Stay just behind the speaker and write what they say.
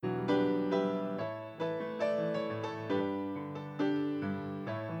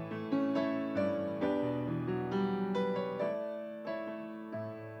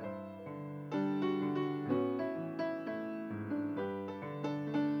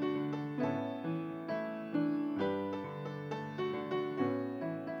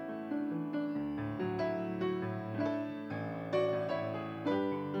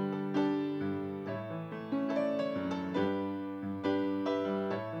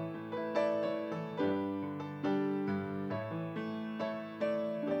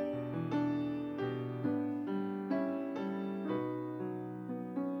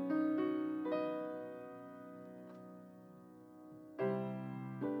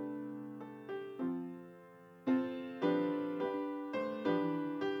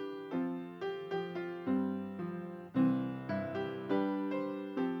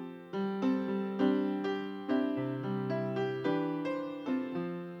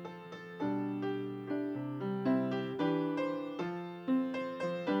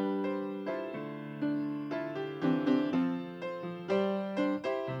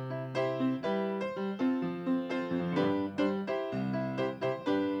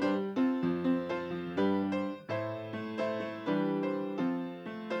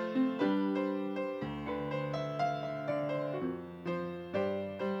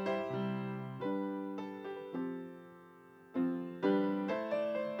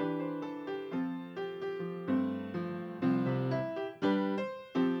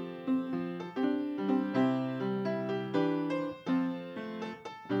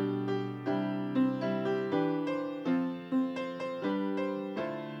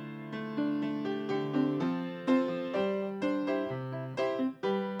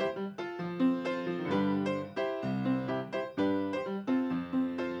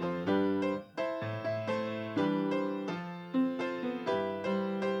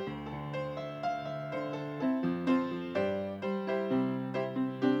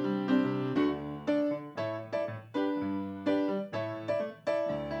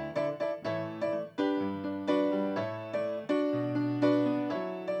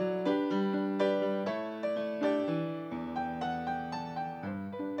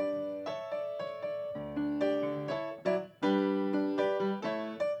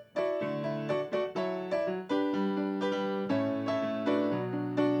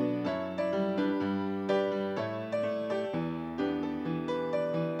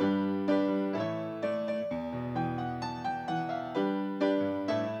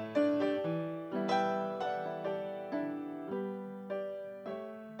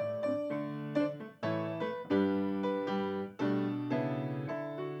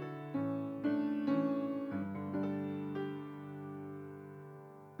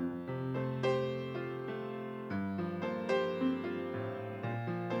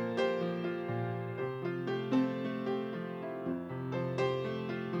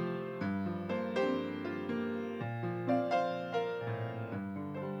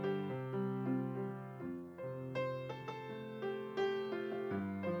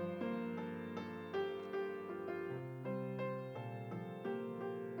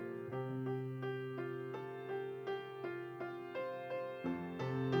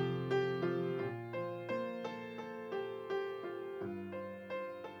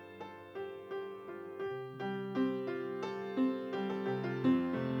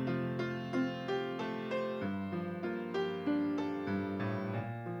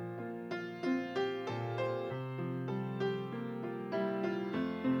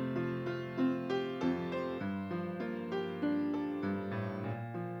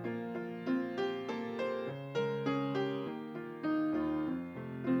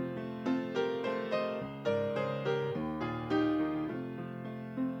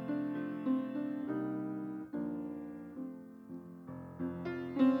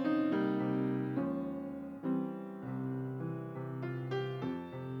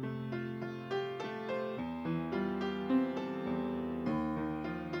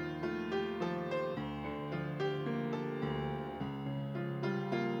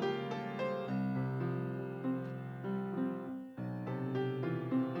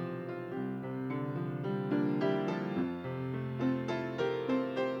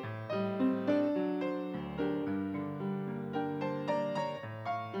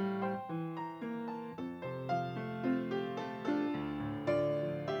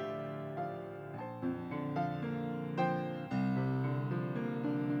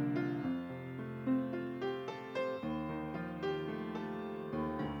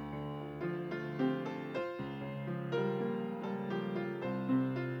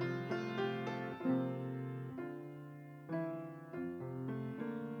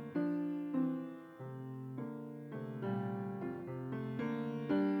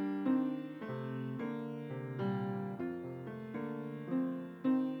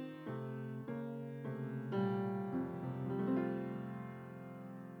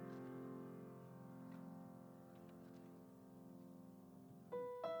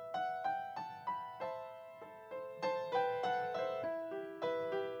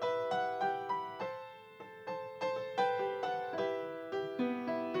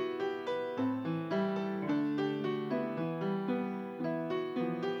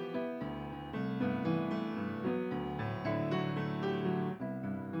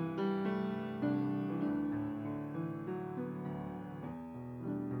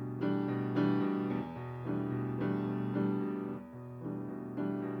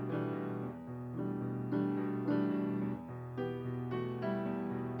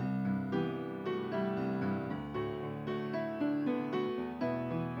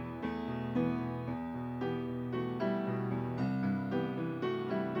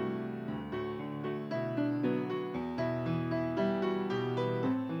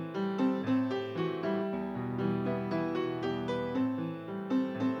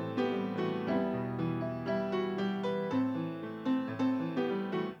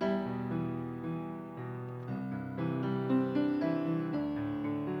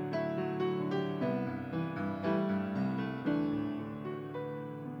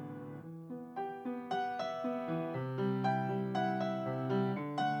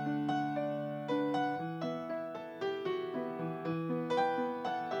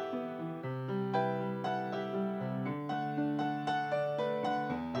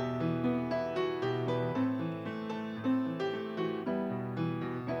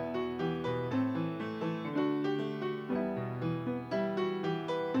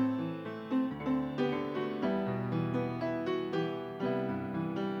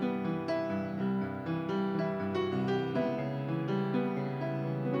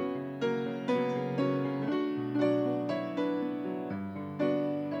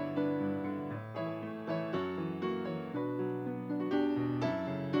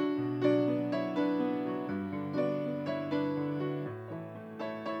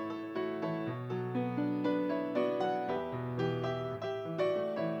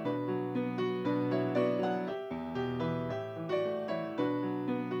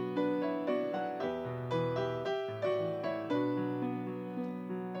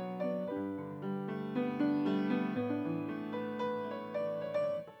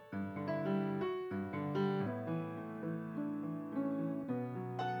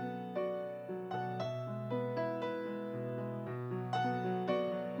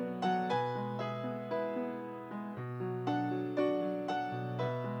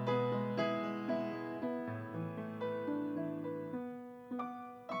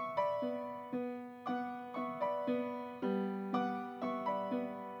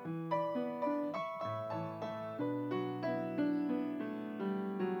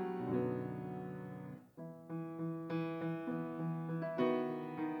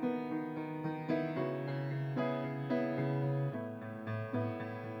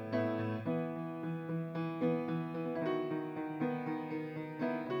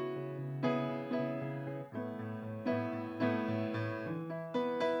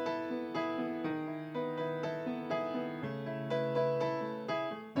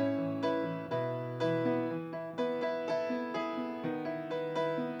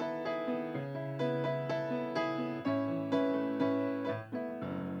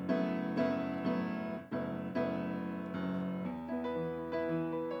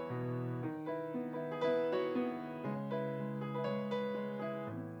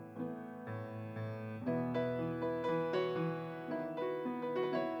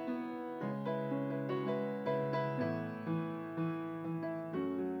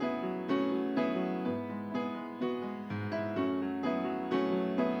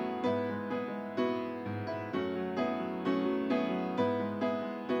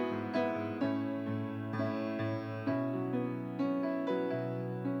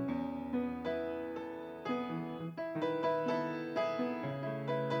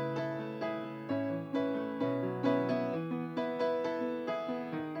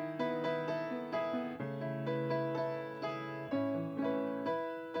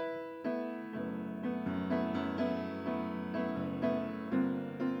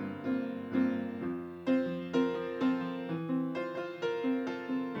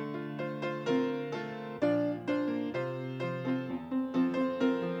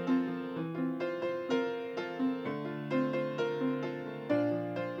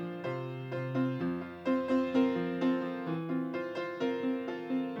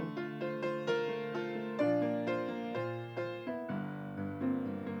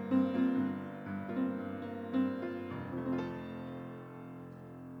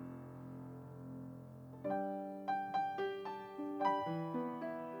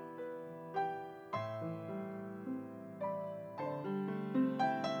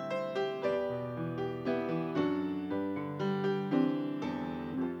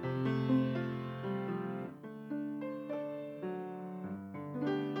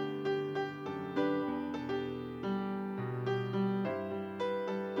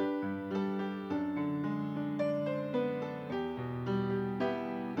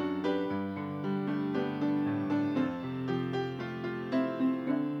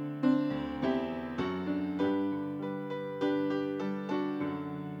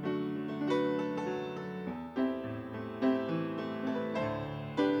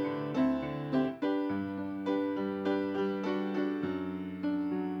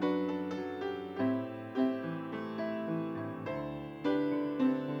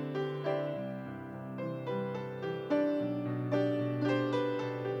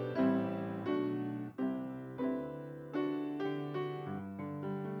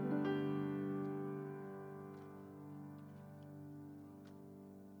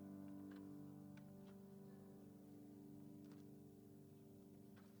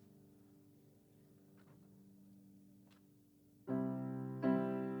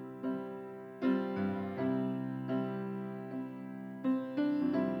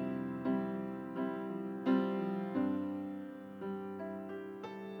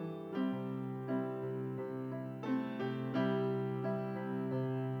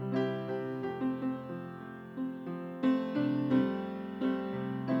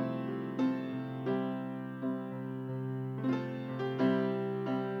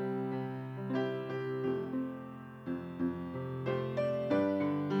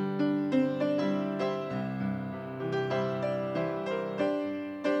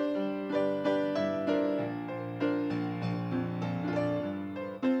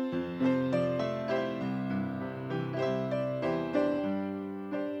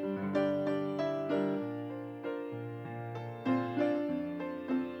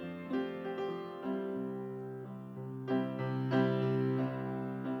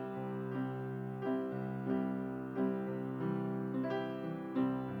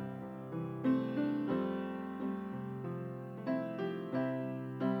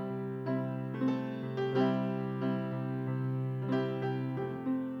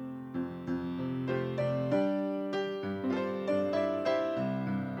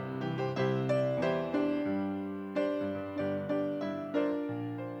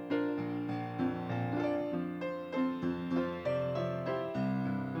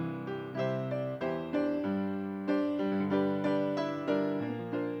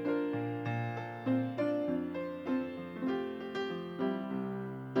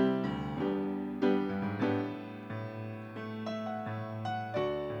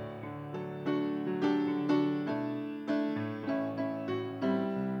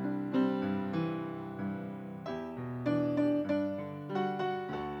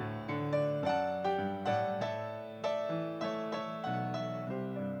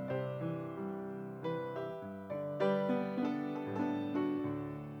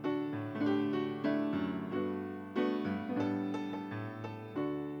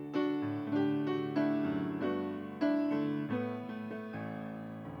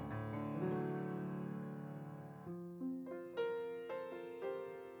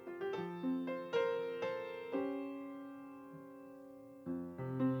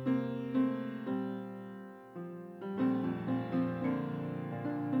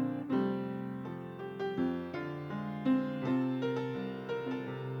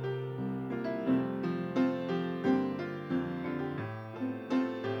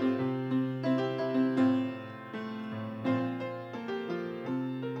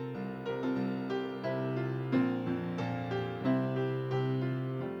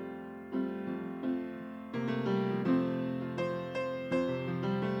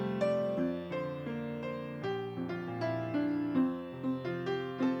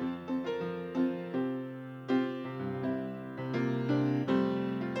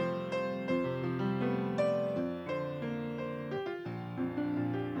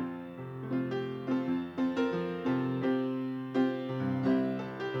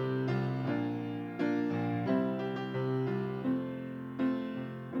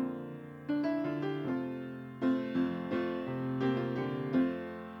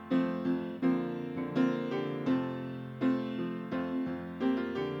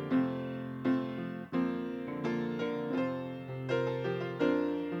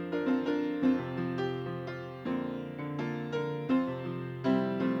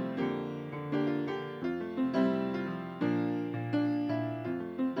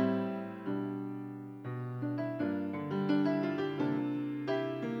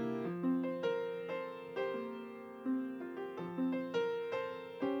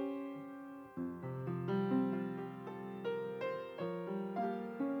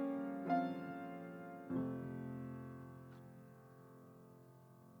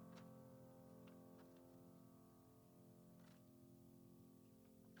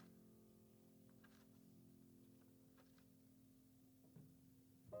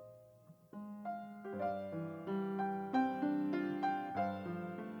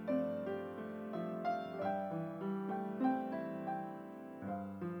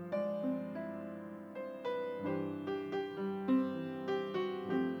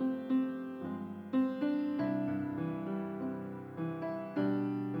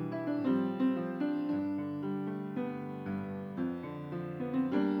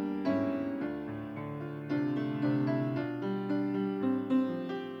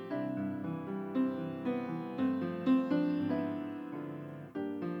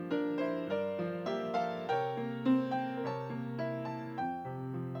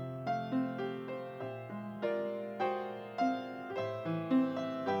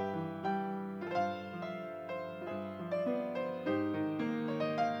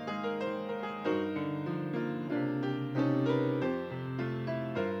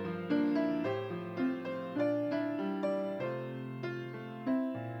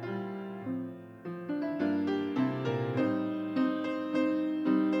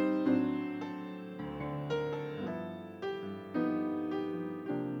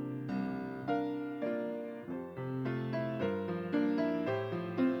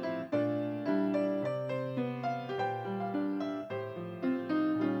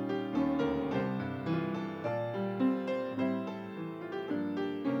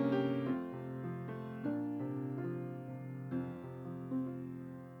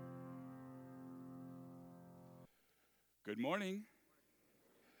morning.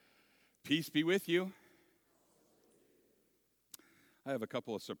 Peace be with you. I have a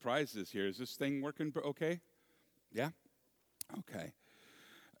couple of surprises here. Is this thing working okay? Yeah? Okay.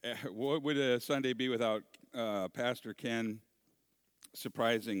 What would a Sunday be without Pastor Ken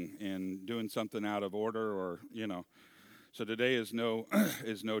surprising and doing something out of order or, So today is no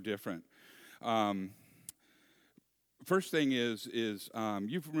is no different. First thing is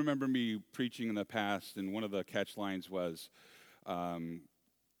you remember me preaching in the past, and one of the catch lines was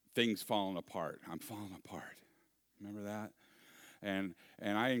things falling apart. I'm falling apart. Remember that? And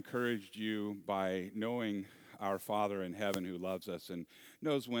I encouraged you by knowing our Father in heaven who loves us and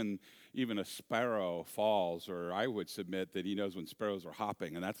knows when even a sparrow falls, or I would submit that he knows when sparrows are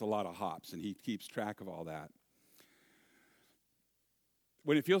hopping, and that's a lot of hops, and he keeps track of all that.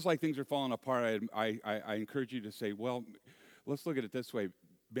 When it feels like things are falling apart, I encourage you to say, well, let's look at it this way.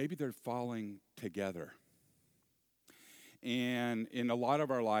 Maybe they're falling together. And in a lot of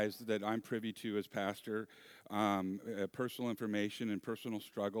our lives that I'm privy to as pastor, personal information and personal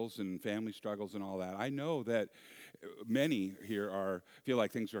struggles and family struggles and all that, I know that many here feel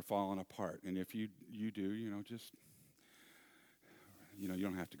like things are falling apart. And if you do, just, you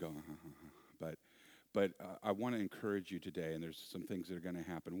don't have to go, But I want to encourage you today, and there's some things that are going to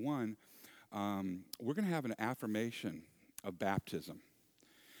happen. One, we're going to have an affirmation of baptism.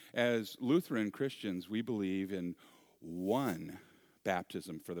 As Lutheran Christians, we believe in one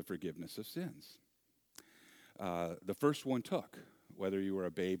baptism for the forgiveness of sins. The first one took, whether you were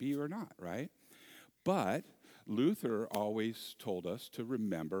a baby or not, right? But Luther always told us to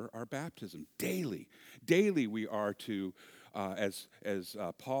remember our baptism daily. Daily we are to, as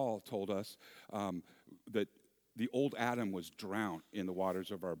Paul told us, that the old Adam was drowned in the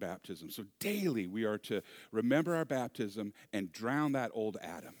waters of our baptism. So daily we are to remember our baptism and drown that old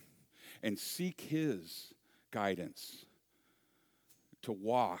Adam and seek his guidance to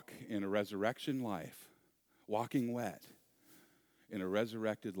walk in a resurrection life, walking wet in a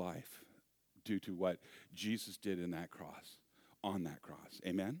resurrected life due to what Jesus did on that cross.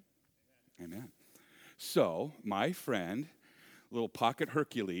 Amen? Amen. So my friend, little pocket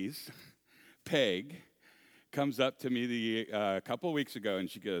Hercules, Peg, comes up to me a couple of weeks ago, and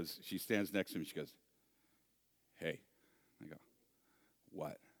she stands next to me, she goes, "Hey." I go,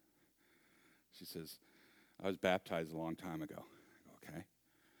 "What?" She says, "I was baptized a long time ago." I go, "Okay."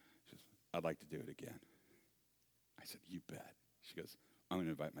 She says, "I'd like to do it again." I said, "You bet." She goes, "I'm going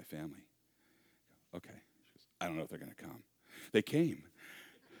to invite my family." I go, "Okay." She goes, "I don't know if they're going to come." They came.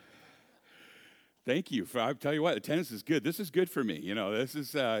 Thank you. I'll tell you what, attendance is good. This is good for me. This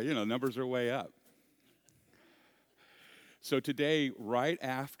is, numbers are way up. So today, right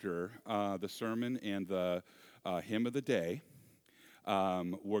after the sermon and the hymn of the day,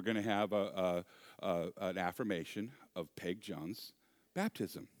 we're going to have an affirmation of Peg Jones'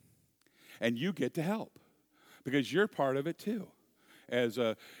 baptism. And you get to help because you're part of it too. As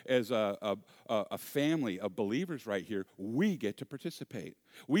a family of believers right here, we get to participate.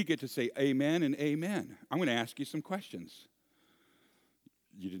 We get to say amen and amen. I'm going to ask you some questions.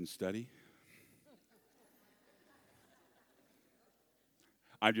 You didn't study?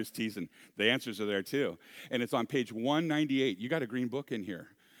 I'm just teasing. The answers are there too. And it's on page 198. You got a green book in here.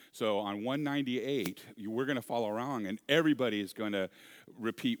 So on 198, we're going to follow along, and everybody is going to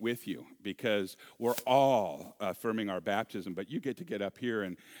repeat with you because we're all affirming our baptism. But you get up here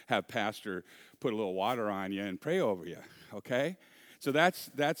and have Pastor put a little water on you and pray over you, okay? So that's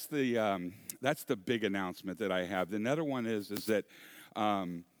the big announcement that I have. Another one is that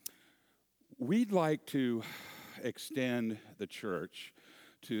we'd like to extend the church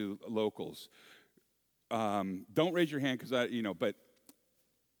to locals. Don't raise your hand because but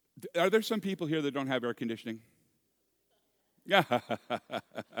are there some people here that don't have air conditioning? Yeah.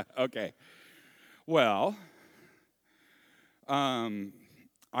 Okay. Well,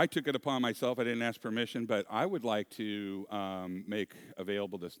 I took it upon myself. I didn't ask permission, but I would like to make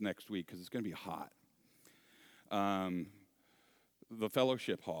available this next week because it's going to be hot. The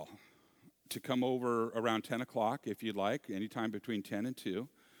fellowship hall to come over around 10 o'clock if you'd like, anytime between 10 and 2,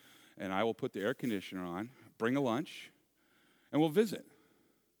 and I will put the air conditioner on, bring a lunch, and we'll visit.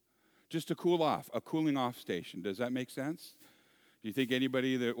 Just to cool off, a cooling off station. Does that make sense? Do you think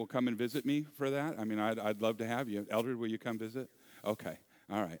anybody that will come and visit me for that? I mean, I'd love to have you. Eldred, will you come visit? Okay,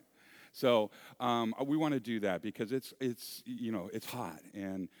 all right. So we want to do that because it's hot,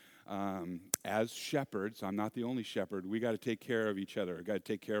 and as shepherds, I'm not the only shepherd. We got to take care of each other. We got to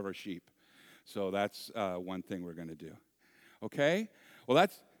take care of our sheep. So that's one thing we're going to do. Okay? Well,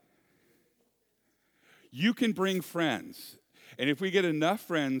 you can bring friends. And if we get enough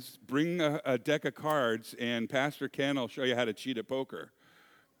friends, bring a deck of cards, and Pastor Ken will show you how to cheat at poker.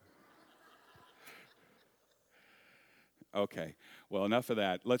 Okay, well, enough of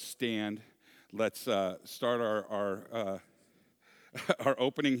that. Let's stand. Let's start our our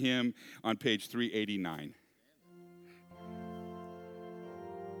opening hymn on page 389.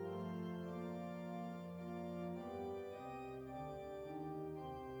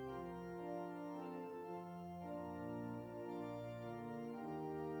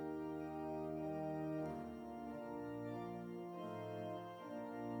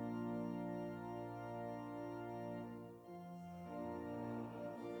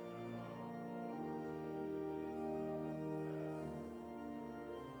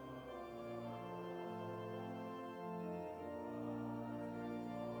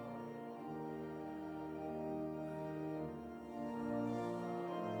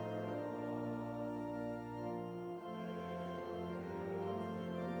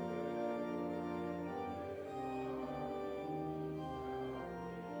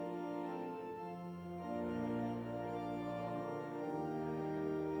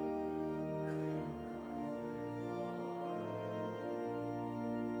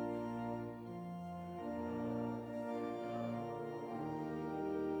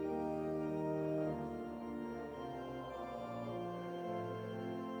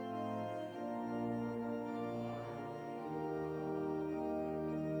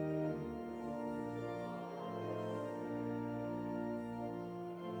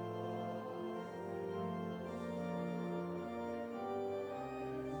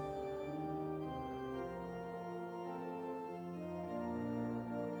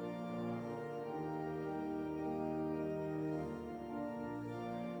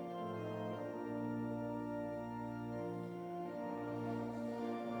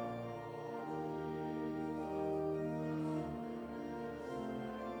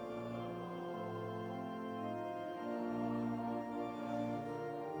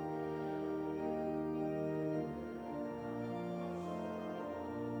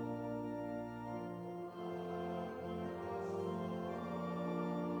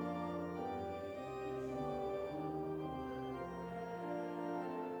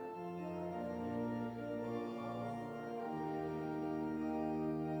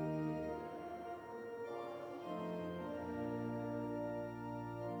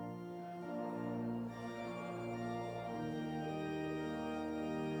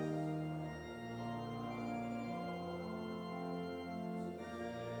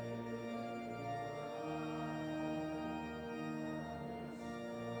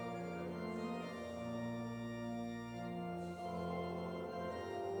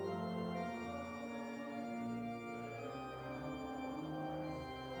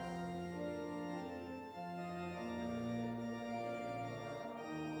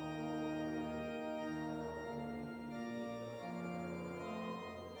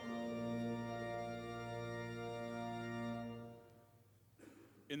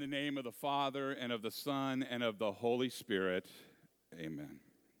 In the name of the Father, and of the Son, and of the Holy Spirit, amen.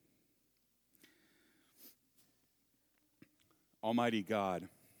 Almighty God,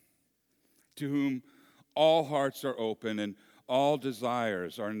 to whom all hearts are open and all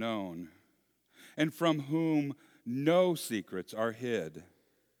desires are known, and from whom no secrets are hid,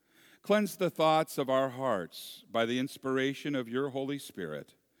 cleanse the thoughts of our hearts by the inspiration of your Holy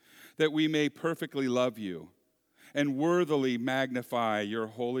Spirit, that we may perfectly love you and worthily magnify your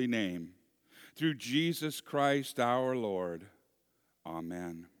holy name. Through Jesus Christ our Lord.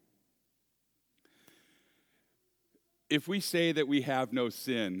 Amen. If we say that we have no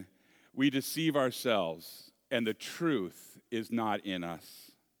sin, we deceive ourselves, and the truth is not in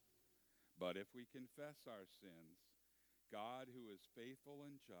us. But if we confess our sins, God, who is faithful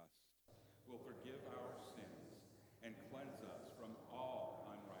and just, will forgive our sins and cleanse us from all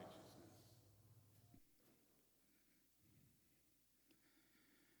unrighteousness.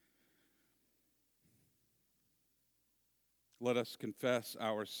 Let us confess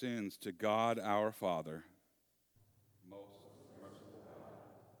our sins to God our Father. Most merciful God,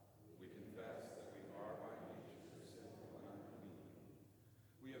 we confess that we are by nature sinful and unclean.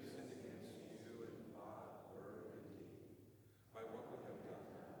 We have sinned against you in thought, word, and deed, by what we have done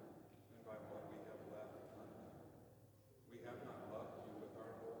and by what we have left undone. We have not loved you with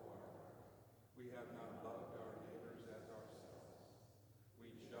our whole heart. We have not loved our neighbors as ourselves. We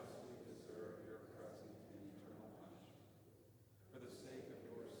justly deserve your present and eternal punishment. For the sake of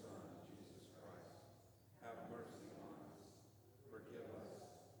your Son, Jesus Christ,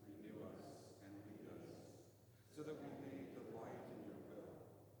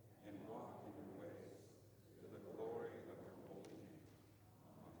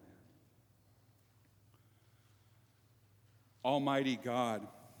 Almighty God,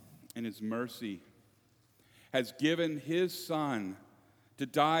 in his mercy, has given his Son to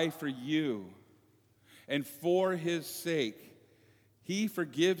die for you, and for his sake, he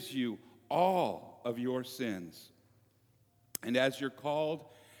forgives you all of your sins. And as your called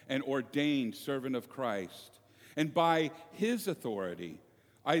and ordained servant of Christ, and by his authority,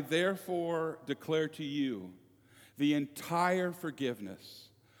 I therefore declare to you the entire forgiveness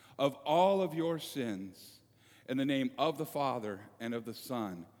of all of your sins in the name of the Father and of the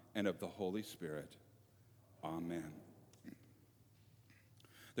Son and of the Holy Spirit. Amen.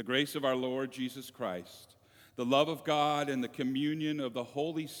 The grace of our Lord Jesus Christ, the love of God, and the communion of the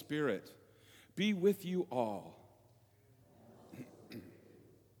Holy Spirit be with you all.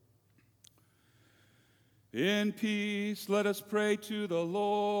 In peace, let us pray to the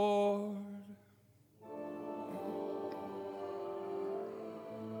Lord.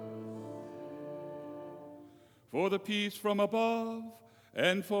 For the peace from above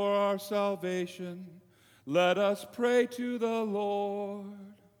and for our salvation, let us pray to the Lord.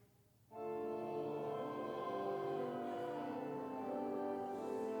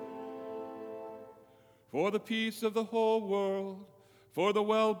 For the peace of the whole world, for the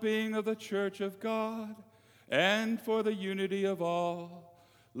well-being of the Church of God, and for the unity of all,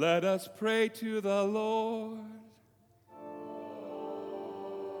 let us pray to the Lord.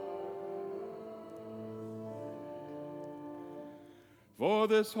 For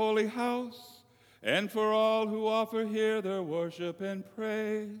this holy house, and for all who offer here their worship and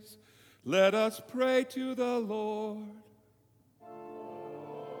praise, let us pray to the Lord.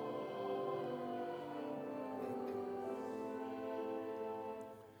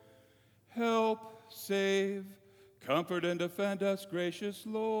 Help, save, comfort, and defend us, gracious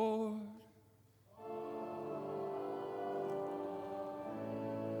Lord.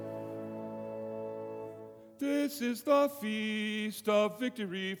 This is the feast of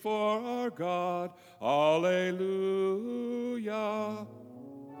victory for our God. Alleluia.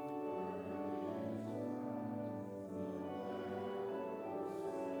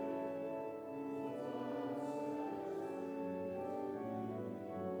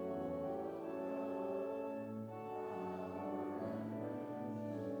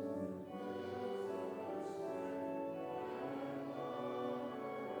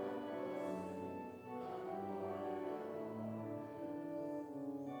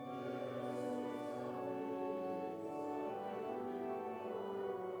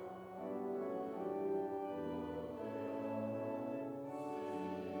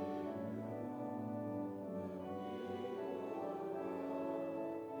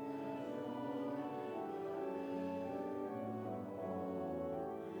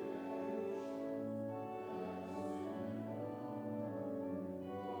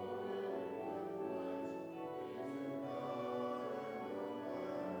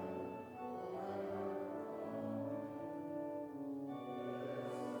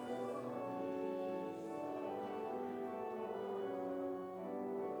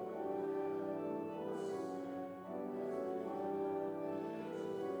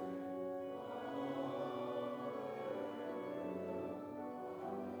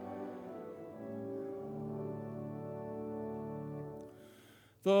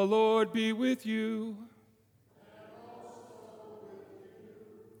 The Lord be with you.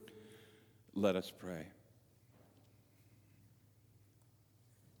 Let us pray.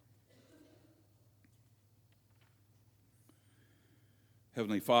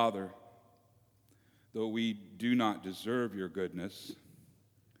 Heavenly Father, though we do not deserve your goodness,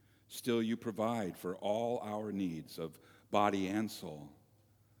 still you provide for all our needs of body and soul.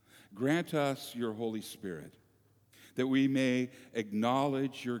 Grant us your Holy Spirit, that we may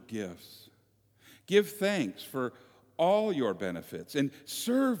acknowledge your gifts, give thanks for all your benefits, and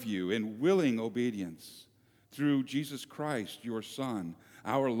serve you in willing obedience through Jesus Christ, your Son,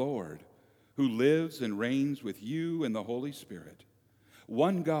 our Lord, who lives and reigns with you in the Holy Spirit,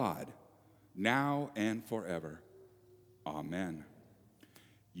 one God, now and forever. Amen.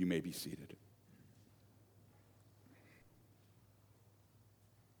 You may be seated.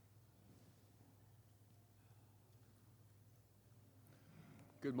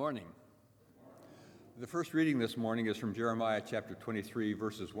 Good morning. The first reading this morning is from Jeremiah chapter 23,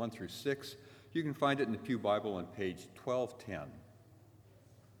 verses 1 through 6. You can find it in the Pew Bible on page 1210.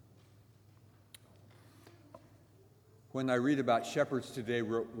 When I read about shepherds today,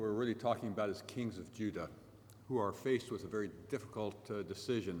 we're really talking about as kings of Judah, who are faced with a very difficult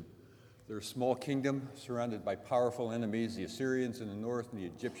decision. They're a small kingdom surrounded by powerful enemies, the Assyrians in the north and the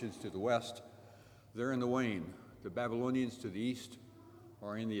Egyptians to the west. They're in the wane, the Babylonians to the east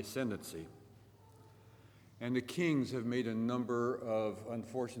are in the ascendancy. And the kings have made a number of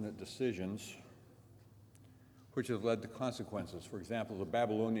unfortunate decisions which have led to consequences. For example, the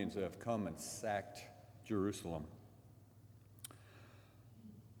Babylonians have come and sacked Jerusalem.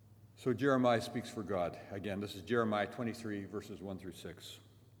 So Jeremiah speaks for God. Again, this is Jeremiah 23, verses 1 through 6.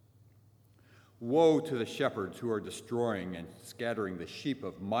 Woe to the shepherds who are destroying and scattering the sheep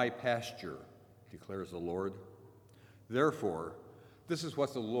of my pasture, declares the Lord. Therefore, this is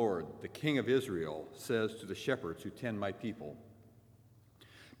what the Lord, the King of Israel, says to the shepherds who tend my people.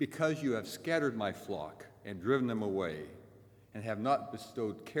 Because you have scattered my flock and driven them away, and have not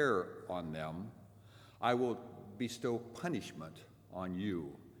bestowed care on them, I will bestow punishment on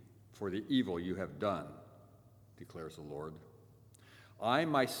you for the evil you have done, declares the Lord. I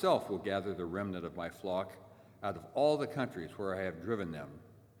myself will gather the remnant of my flock out of all the countries where I have driven them,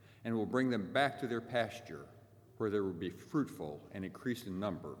 and will bring them back to their pasture, where they will be fruitful and increase in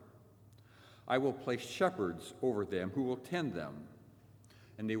number. I will place shepherds over them who will tend them,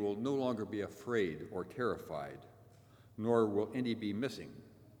 and they will no longer be afraid or terrified, nor will any be missing,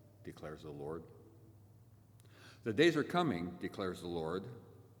 declares the Lord. The days are coming, declares the Lord,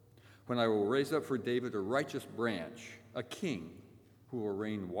 when I will raise up for David a righteous branch, a king who will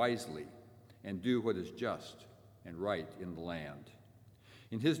reign wisely and do what is just and right in the land.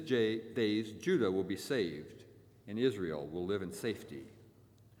 In his days, Judah will be saved, and Israel will live in safety.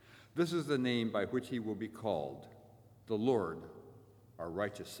 This is the name by which he will be called, the Lord, our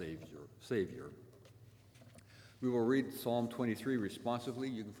righteous Savior. We will read Psalm 23 responsively.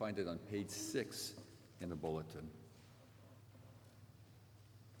 You can find it on page 6 in the bulletin.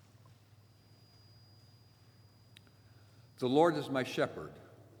 The Lord is my shepherd,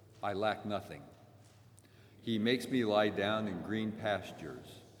 I lack nothing. He makes me lie down in green pastures.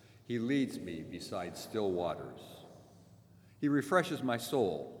 He leads me beside still waters. He refreshes my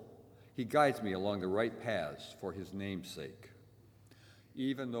soul. He guides me along the right paths for his name's sake.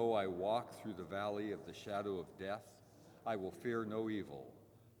 Even though I walk through the valley of the shadow of death, I will fear no evil,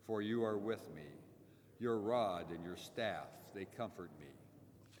 for you are with me. Your rod and your staff, they comfort me.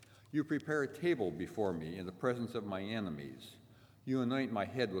 You prepare a table before me in the presence of my enemies. You anoint my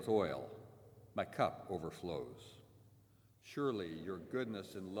head with oil. My cup overflows. Surely your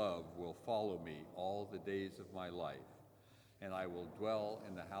goodness and love will follow me all the days of my life, and I will dwell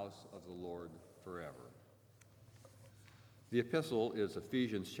in the house of the Lord forever. The epistle is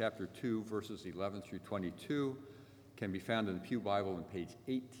Ephesians chapter 2, verses 11 through 22, can be found in the Pew Bible on page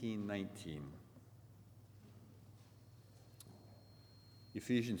 1819.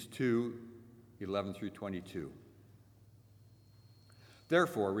 Ephesians 2, 11 through 22.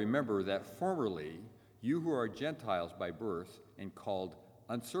 Therefore, remember that formerly you who are Gentiles by birth and called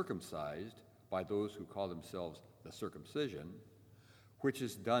uncircumcised by those who call themselves the circumcision, which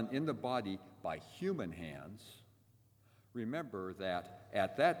is done in the body by human hands, remember that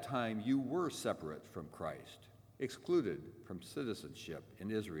at that time you were separate from Christ, excluded from citizenship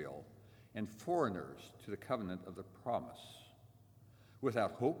in Israel, and foreigners to the covenant of the promise,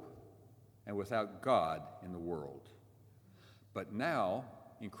 without hope and without God in the world. But now,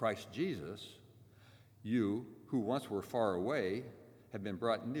 in Christ Jesus, you who once were far away have been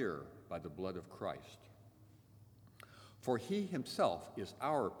brought near by the blood of Christ. For he himself is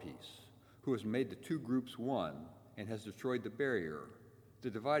our peace, who has made the two groups one and has destroyed the barrier,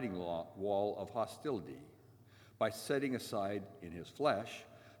 the dividing wall of hostility, by setting aside in his flesh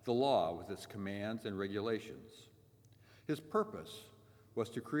the law with its commands and regulations. His purpose was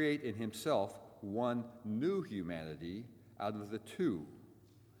to create in himself one new humanity out of the two,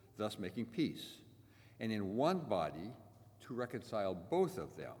 thus making peace, and in one body to reconcile both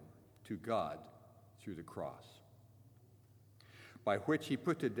of them to God through the cross, by which he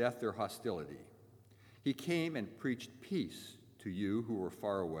put to death their hostility. He came and preached peace to you who were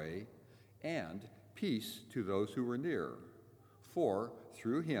far away, and peace to those who were near. For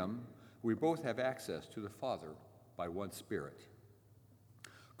through him we both have access to the Father by one Spirit.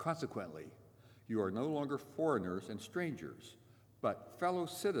 Consequently, you are no longer foreigners and strangers, but fellow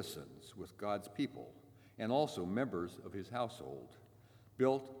citizens with God's people, and also members of his household,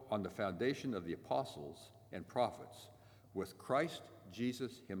 built on the foundation of the apostles and prophets, with Christ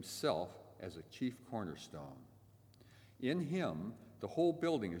Jesus himself as a chief cornerstone. In him, the whole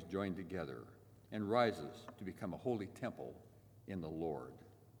building is joined together and rises to become a holy temple in the Lord.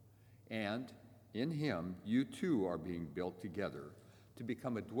 And in him, you too are being built together to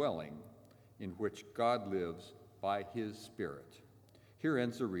become a dwelling in which God lives by his Spirit. Here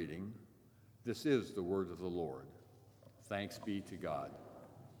ends the reading. This is the word of the Lord. Thanks be to God.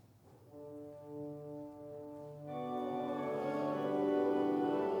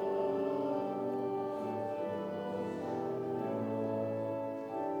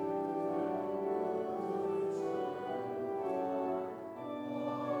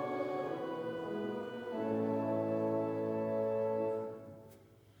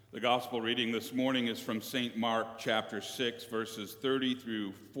 The gospel reading this morning is from St. Mark chapter 6, verses 30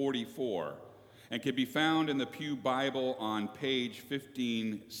 through 44, and can be found in the Pew Bible on page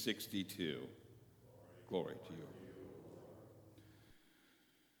 1562. Glory to you.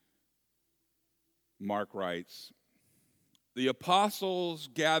 Mark writes, "The apostles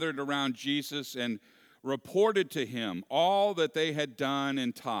gathered around Jesus and reported to him all that they had done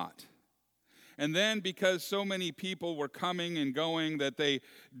and taught. And then, because so many people were coming and going that they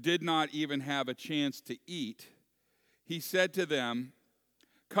did not even have a chance to eat, he said to them,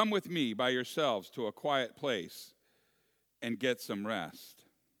 'Come with me by yourselves to a quiet place and get some rest.'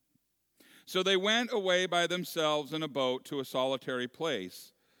 So they went away by themselves in a boat to a solitary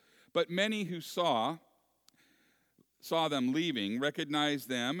place. But many who saw them leaving recognized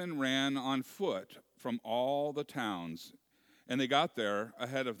them and ran on foot from all the towns, and they got there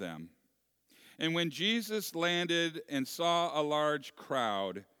ahead of them. And when Jesus landed and saw a large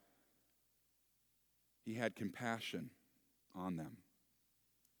crowd, he had compassion on them,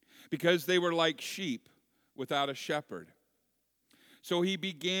 because they were like sheep without a shepherd. So he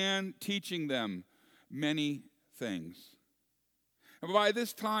began teaching them many things. And by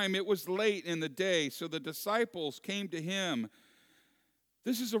this time it was late in the day, so the disciples came to him.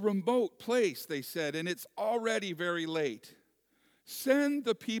 'This is a remote place,' they said, 'and it's already very late. Send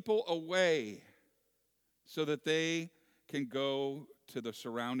the people away so that they can go to the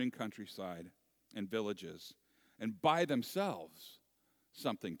surrounding countryside and villages and buy themselves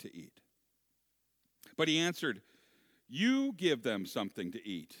something to eat.' But he answered, 'You give them something to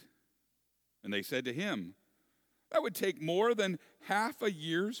eat.' And they said to him, 'That would take more than half a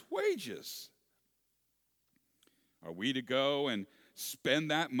year's wages. Are we to go and spend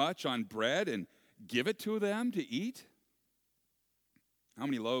that much on bread and give it to them to eat?' 'How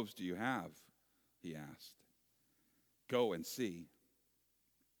many loaves do you have?' he asked. 'Go and see.'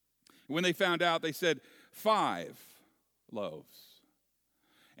 When they found out, they said, 5 loaves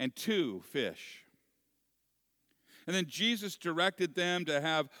and 2 fish. And then Jesus directed them to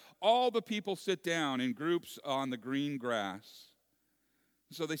have all the people sit down in groups on the green grass.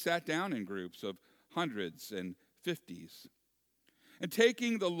 So they sat down in groups of hundreds and 50s. And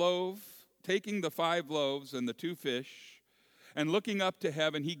taking the 5 loaves and the 2 fish, and looking up to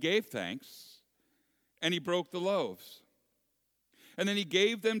heaven, he gave thanks, and he broke the loaves. And then he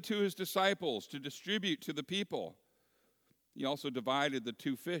gave them to his disciples to distribute to the people. He also divided the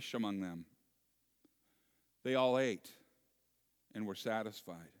 2 fish among them. They all ate and were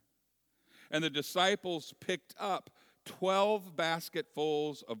satisfied. And the disciples picked up 12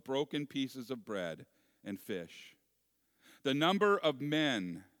 basketfuls of broken pieces of bread and fish. The number of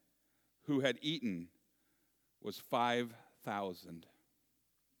men who had eaten was 5,000.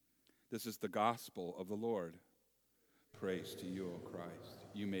 This is the gospel of the Lord. Praise to you, O Christ.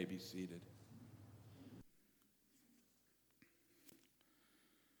 You may be seated.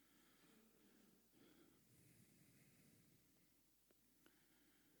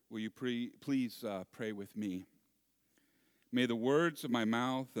 Will you please pray with me? May the words of my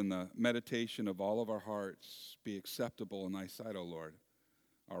mouth and the meditation of all of our hearts be acceptable in thy sight, O Lord,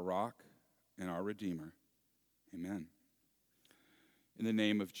 our rock and our Redeemer. Amen. In the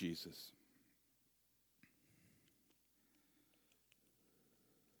name of Jesus.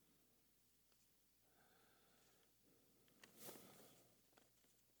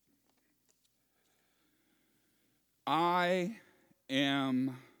 I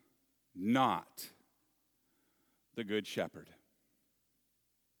am not the good shepherd,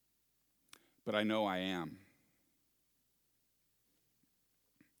 but I know I am.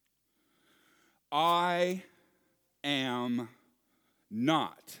 I am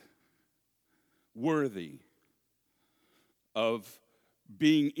not worthy of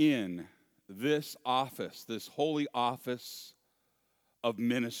being in this office, this holy office of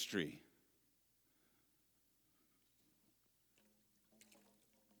ministry.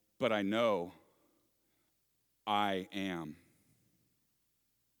 But I know I am.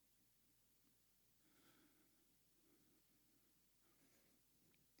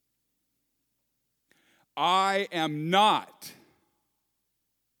 I am not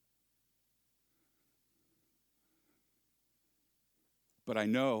but I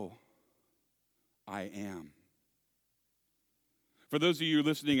know I am. For those of you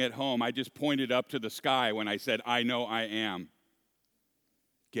listening at home, I just pointed up to the sky when I said, I know I am.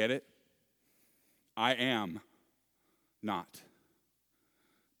 Get it? I am not,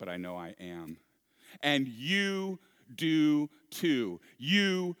 but I know I am. And you do too.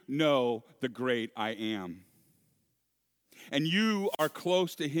 You know the great I am. And you are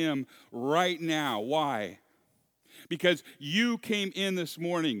close to him right now. Why? because you came in this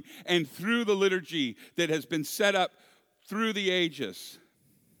morning and through the liturgy that has been set up through the ages,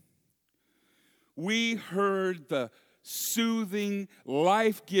 we heard the soothing,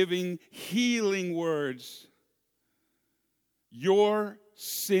 life-giving, healing words. Your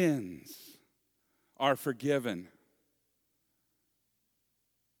sins are forgiven.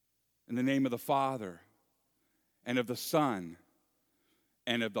 In the name of the Father, and of the Son,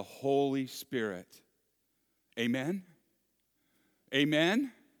 and of the Holy Spirit. Amen?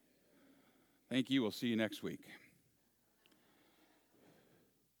 Amen? Thank you. We'll see you next week.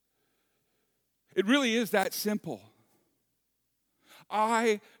 It really is that simple.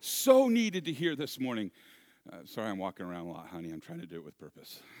 I so needed to hear this morning. Sorry, I'm walking around a lot, honey. I'm trying to do it with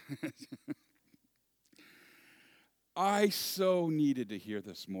purpose. I so needed to hear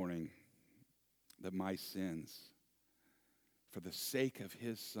this morning that my sins, for the sake of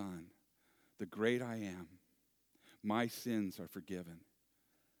his Son, the great I am, my sins are forgiven.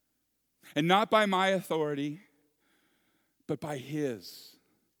 And not by my authority, but by his.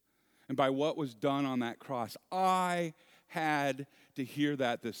 And by what was done on that cross. I had to hear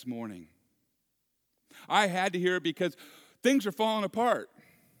that this morning. I had to hear it because things are falling apart.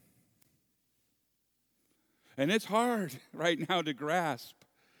 And it's hard right now to grasp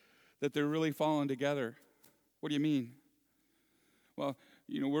that they're really falling together. What do you mean? Well,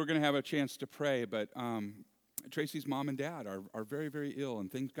 we're going to have a chance to pray, but Tracy's mom and dad are very, very ill, and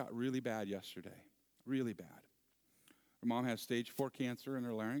things got really bad yesterday. Really bad. Her mom has stage 4 cancer in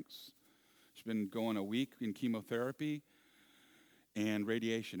her larynx. She's been going a week in chemotherapy and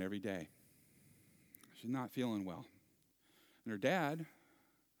radiation every day. She's not feeling well. And her dad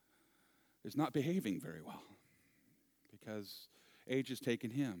is not behaving very well because age has taken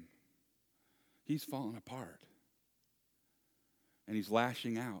him. He's fallen apart. And he's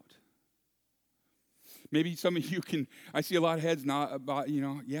lashing out. Maybe some of you I see a lot of heads not about,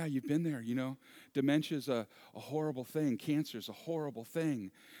 yeah, you've been there, Dementia's a horrible thing. Cancer's a horrible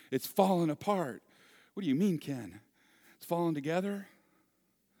thing. It's fallen apart. What do you mean, Ken? It's fallen together?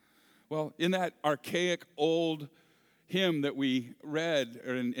 Well, in that archaic old hymn that we read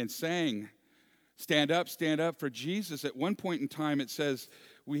and sang, stand up for Jesus, at one point in time it says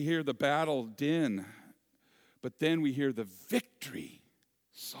we hear the battle din, but then we hear the victory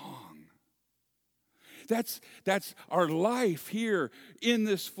song. That's our life here in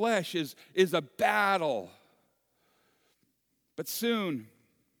this flesh is a battle. But soon,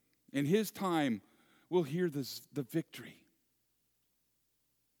 in his time, we'll hear the victory.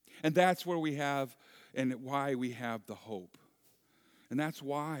 And that's where we have and why we have the hope. And that's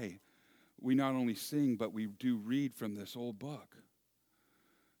why we not only sing, but we do read from this old book.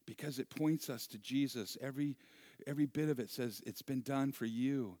 Because it points us to Jesus. Every bit of it says it's been done for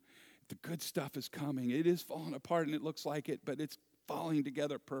you. The good stuff is coming. It is falling apart and it looks like it, but it's falling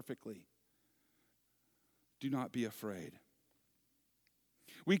together perfectly. Do not be afraid.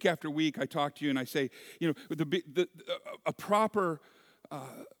 Week after week, I talk to you and I say, a proper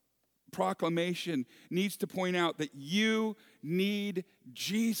proclamation needs to point out that you need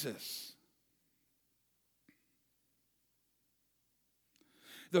Jesus.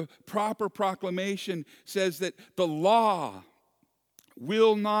 The proper proclamation says that the law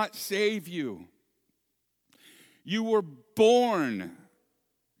will not save you. You were born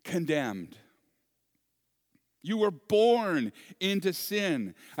condemned. You were born into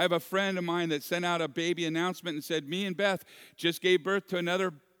sin. I have a friend of mine that sent out a baby announcement and said, me and Beth just gave birth to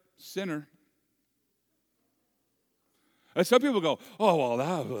another sinner. And some people go, oh, well,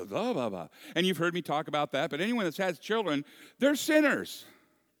 blah, blah, blah, blah. And you've heard me talk about that, but anyone that has children, they're sinners.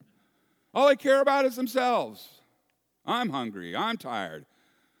 All they care about is themselves. I'm hungry. I'm tired.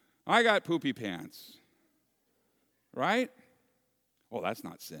 I got poopy pants. Right? Oh, that's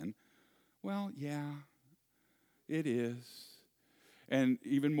not sin. Well, yeah, it is. And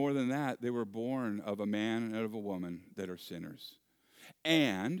even more than that, they were born of a man and of a woman that are sinners.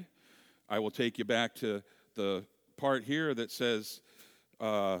 And I will take you back to the part here that says,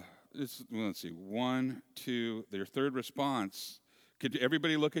 let's see, 1, 2, their third response. Could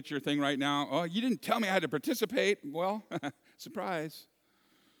everybody look at your thing right now? Oh, you didn't tell me I had to participate. Well, surprise.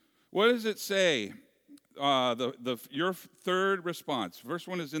 What does it say? Your third response. First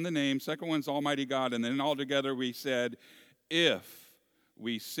one is in the name. Second one's Almighty God. And then all together we said, if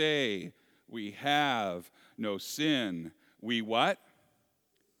we say we have no sin, we what?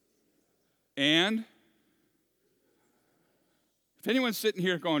 And if anyone's sitting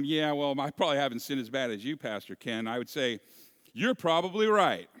here going, yeah, well, I probably haven't sinned as bad as you, Pastor Ken, I would say, you're probably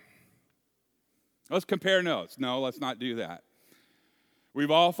right. Let's compare notes. No, let's not do that.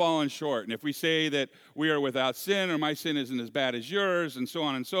 We've all fallen short. And if we say that we are without sin, or my sin isn't as bad as yours, and so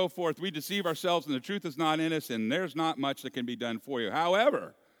on and so forth, we deceive ourselves and the truth is not in us, and there's not much that can be done for you.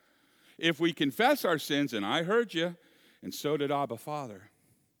 However, if we confess our sins, and I heard you, and so did Abba Father.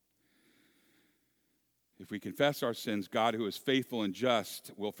 If we confess our sins, God, who is faithful and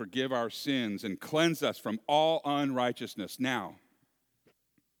just, will forgive our sins and cleanse us from all unrighteousness. Now,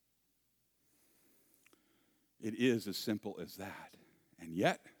 it is as simple as that. And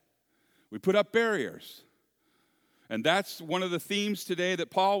yet, we put up barriers. And that's one of the themes today that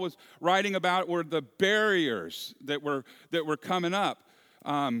Paul was writing about, were the barriers that were coming up.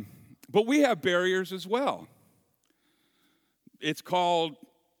 But we have barriers as well. It's called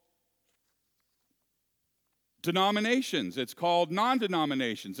denominations. It's called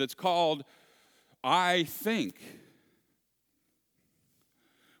non-denominations. It's called I think.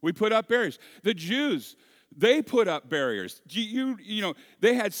 We put up barriers. The Jews, they put up barriers. You know,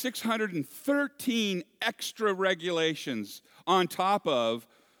 they had 613 extra regulations on top of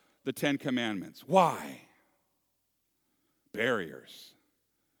the 10 Commandments. Why? Barriers.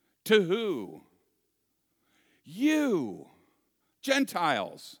 To who? You,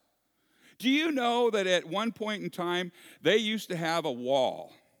 Gentiles. Do you know that at one point in time, they used to have a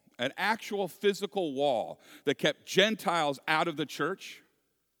wall, an actual physical wall that kept Gentiles out of the church?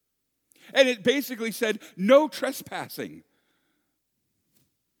 And it basically said, no trespassing.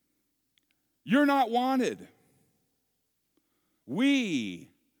 You're not wanted. We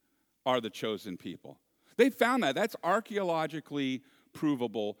are the chosen people. They found that. That's archaeologically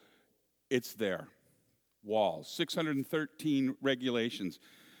provable. It's there. Walls. 613 regulations.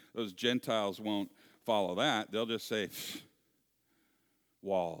 Those Gentiles won't follow that. They'll just say,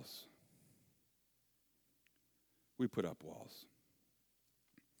 walls. We put up walls.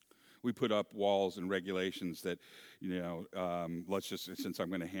 We put up walls and regulations that, let's just, since I'm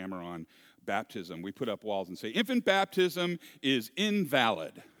going to hammer on baptism, we put up walls and say, infant baptism is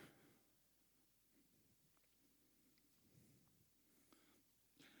invalid.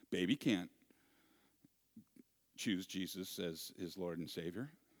 Baby can't choose Jesus as his Lord and Savior.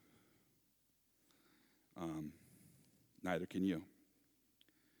 Neither can you.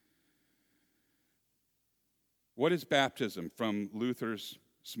 What is baptism from Luther's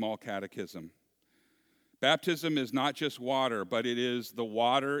Small Catechism? Baptism is not just water, but it is the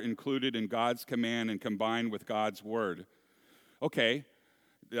water included in God's command and combined with God's word. Okay,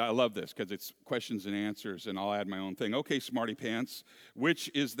 I love this because it's questions and answers, and I'll add my own thing. Okay, smarty pants,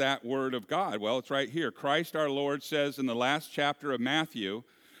 which is that word of God? Well, it's right here. Christ our Lord says in the last chapter of Matthew,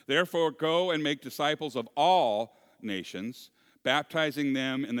 therefore go and make disciples of all nations, baptizing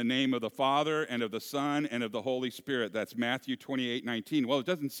them in the name of the Father and of the Son and of the Holy Spirit. That's Matthew 28:19. Well, it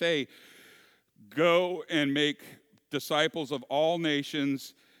doesn't say go and make disciples of all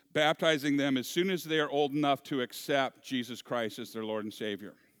nations, baptizing them as soon as they are old enough to accept Jesus Christ as their Lord and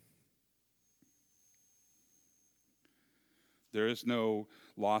Savior. There is no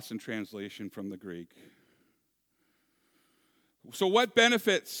loss in translation from the Greek. So what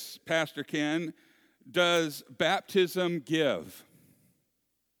benefits, Pastor Ken, does baptism give?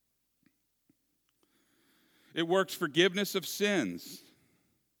 It works forgiveness of sins.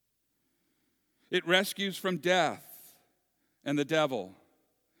 It rescues from death and the devil,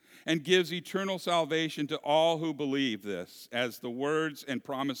 and gives eternal salvation to all who believe this, as the words and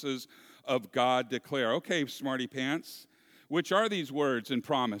promises of God declare. Okay, smarty pants, which are these words and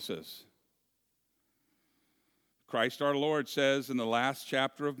promises? Christ our Lord says in the last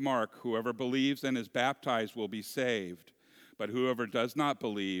chapter of Mark, whoever believes and is baptized will be saved, but whoever does not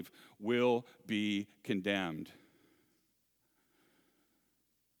believe will be condemned.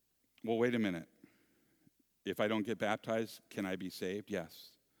 Well, wait a minute. If I don't get baptized, can I be saved?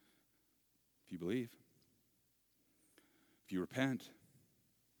 Yes. If you believe. If you repent,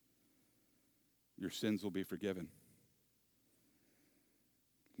 your sins will be forgiven.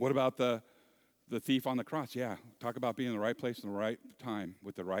 What about the thief on the cross? Yeah, talk about being in the right place in the right time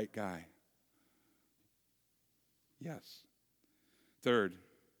with the right guy. Yes. Third,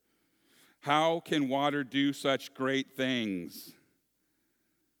 how can water do such great things?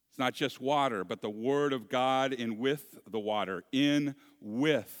 It's not just water, but the Word of God in with the water, in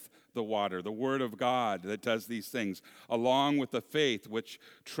with the water, the Word of God that does these things, along with the faith which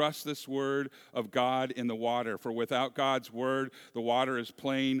trusts this Word of God in the water. For without God's Word, the water is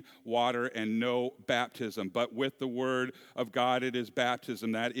plain water and no baptism. But with the Word of God, it is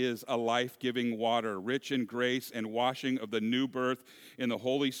baptism. That is a life-giving water, rich in grace and washing of the new birth in the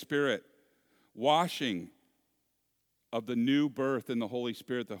Holy Spirit. Washing of the new birth in the Holy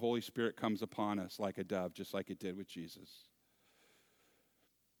Spirit. The Holy Spirit comes upon us like a dove, just like it did with Jesus.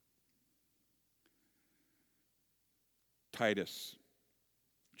 Titus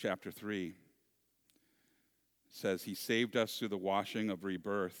chapter 3 says, he saved us through the washing of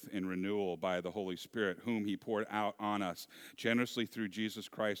rebirth and renewal by the Holy Spirit, whom he poured out on us generously through Jesus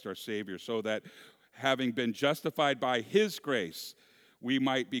Christ our Savior, so that having been justified by his grace, we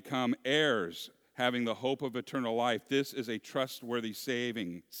might become heirs, having the hope of eternal life. This is a trustworthy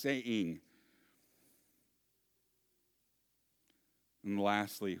saying. And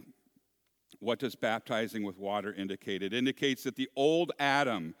lastly, what does baptizing with water indicate? It indicates that the old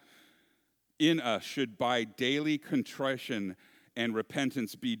Adam in us should by daily contrition and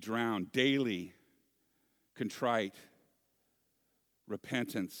repentance be drowned. Daily, contrite,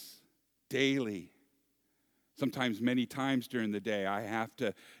 repentance, daily. Sometimes many times during the day, I have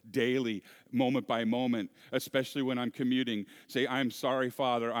to daily, moment by moment, especially when I'm commuting, say, I'm sorry,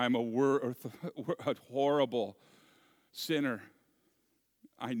 Father, I'm a horrible sinner.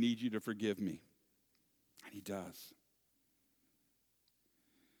 I need you to forgive me. And he does.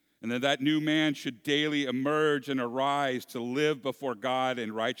 And then that new man should daily emerge and arise to live before God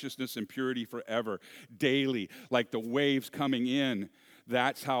in righteousness and purity forever. Daily, like the waves coming in.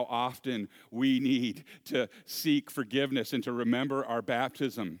 That's how often we need to seek forgiveness and to remember our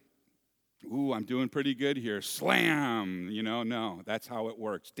baptism. Ooh, I'm doing pretty good here. Slam! No, that's how it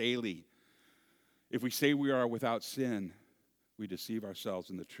works, daily. If we say we are without sin, we deceive ourselves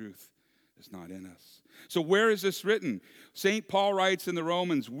and the truth is not in us. So where is this written? St. Paul writes in the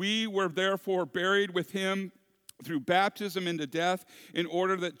Romans, we were therefore buried with him through baptism into death, in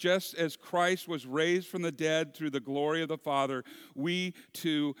order that just as Christ was raised from the dead through the glory of the Father, we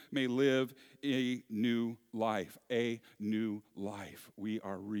too may live a new life. A new life. We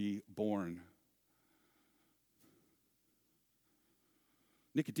are reborn.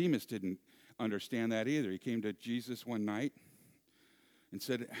 Nicodemus didn't understand that either. He came to Jesus one night and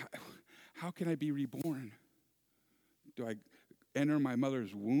said, how can I be reborn? Do I enter my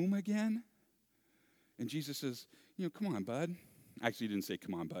mother's womb again? And Jesus says, come on, bud. Actually, he didn't say,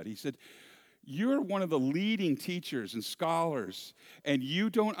 come on, bud. He said, you're one of the leading teachers and scholars, and you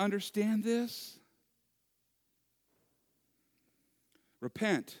don't understand this?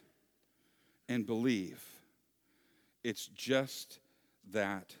 Repent and believe. It's just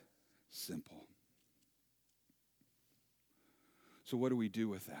that simple. So what do we do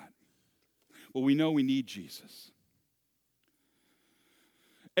with that? Well, we know we need Jesus.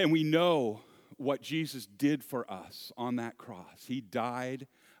 And we know what Jesus did for us on that cross. He died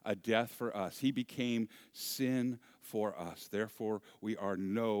a death for us. He became sin for us. Therefore, we are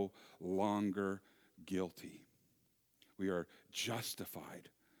no longer guilty. We are justified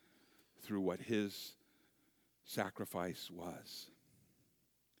through what his sacrifice was.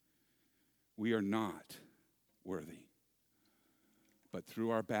 We are not worthy. But through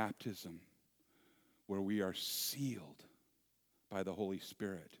our baptism, where we are sealed by the Holy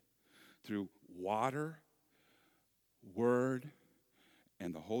Spirit, through water, word,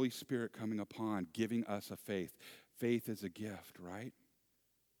 and the Holy Spirit coming upon, giving us a faith. Faith is a gift, right?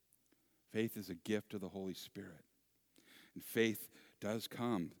 Faith is a gift of the Holy Spirit. And faith does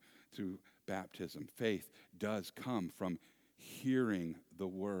come through baptism. Faith does come from hearing the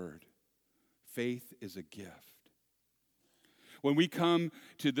word. Faith is a gift. When we come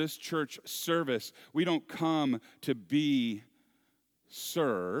to this church service, we don't come to be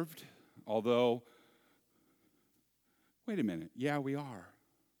served, although, wait a minute, yeah, we are.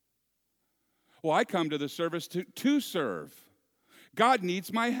 Well, I come to the service to serve. God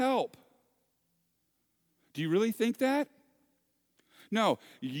needs my help. Do you really think that? No,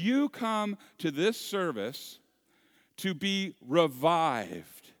 you come to this service to be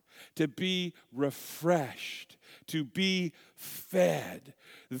revived, to be refreshed, to be fed.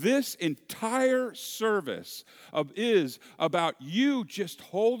 This entire service is about you just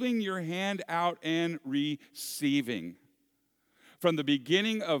holding your hand out and receiving. From the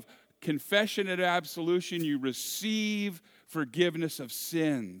beginning of confession and absolution, you receive forgiveness of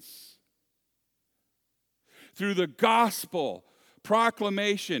sins. Through the gospel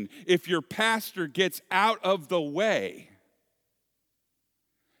proclamation, if your pastor gets out of the way,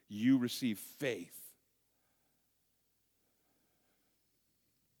 you receive faith.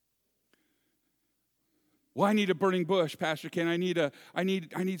 Well, I need a burning bush, Pastor Ken. I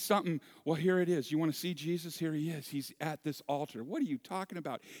need something. Well, here it is. You want to see Jesus? Here he is. He's at this altar. What are you talking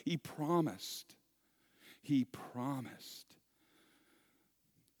about? He promised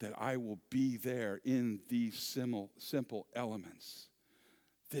that I will be there in these simple elements.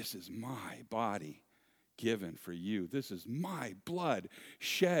 This is my body given for you. This is my blood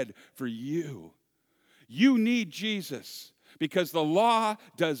shed for you. You need Jesus because the law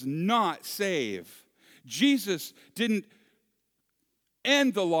does not save. Jesus didn't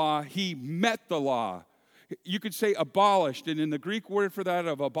end the law, he met the law. You could say abolished, and in the Greek word for that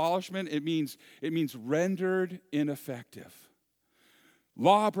of abolishment, it means rendered ineffective.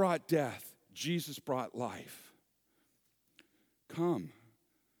 Law brought death, Jesus brought life. Come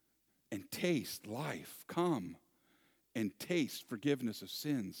and taste life. Come and taste forgiveness of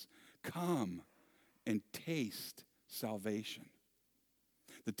sins. Come and taste salvation.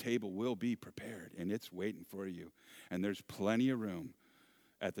 The table will be prepared, and it's waiting for you. And there's plenty of room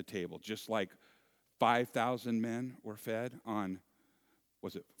at the table, just like 5,000 men were fed on,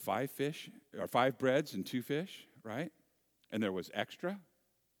 was it 5 fish, or 5 breads and 2 fish, right? And there was extra.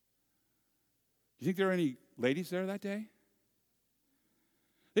 You think there were any ladies there that day?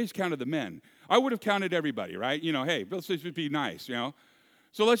 They just counted the men. I would have counted everybody, right? Hey, let's just be nice,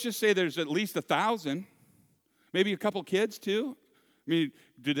 So let's just say there's at least 1,000, maybe a couple kids too. I mean,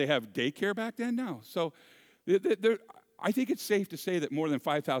 did they have daycare back then? No. So I think it's safe to say that more than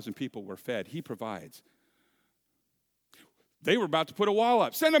 5,000 people were fed. He provides. They were about to put a wall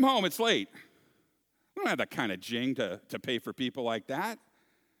up. Send them home. It's late. We don't have that kind of jing to pay for people like that.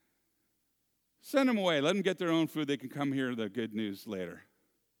 Send them away. Let them get their own food. They can come hear the good news later.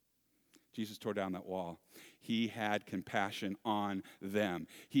 Jesus tore down that wall. He had compassion on them.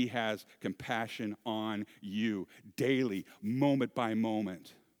 He has compassion on you daily, moment by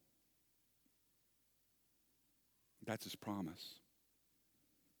moment. That's his promise.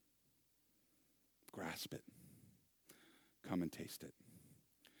 Grasp it. Come and taste it.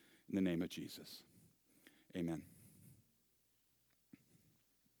 In the name of Jesus. Amen.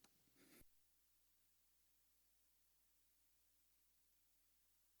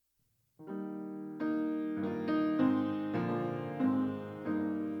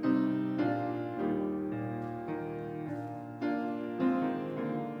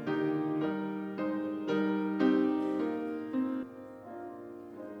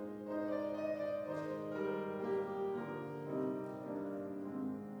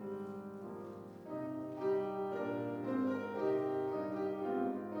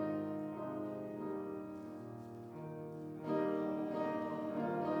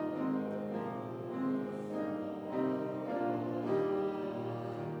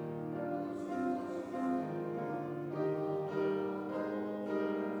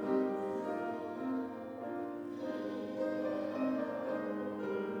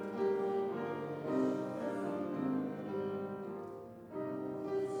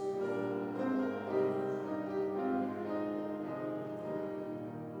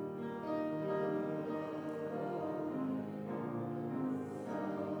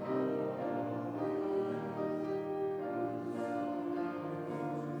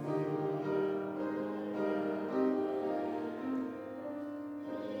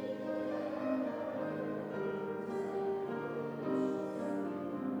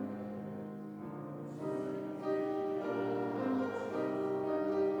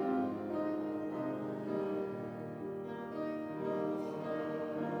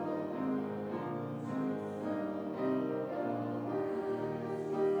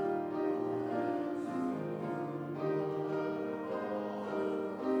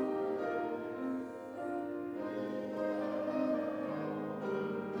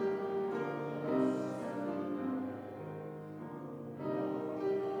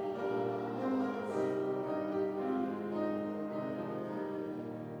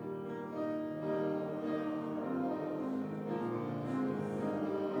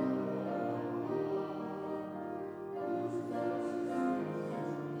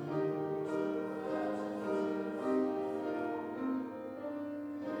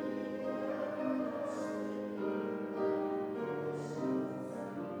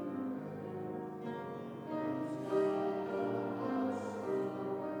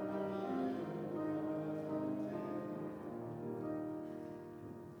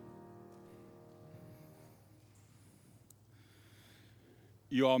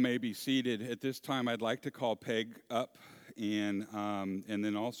 You all may be seated. At this time, I'd like to call Peg up, and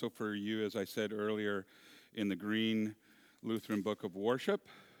then also for you, as I said earlier, in the Green Lutheran Book of Worship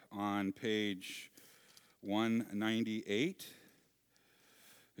on page 198.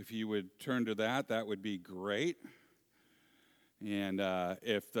 If you would turn to that, that would be great. And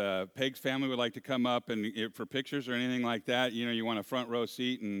if the Peg's family would like to come up and for pictures or anything like that, you want a front row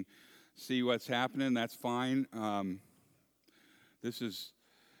seat and see what's happening, that's fine. This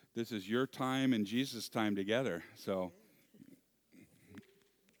is your time and Jesus' time together. So,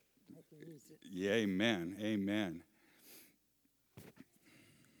 yeah, amen.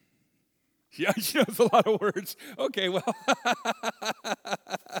 Yeah, she knows a lot of words. Okay, well,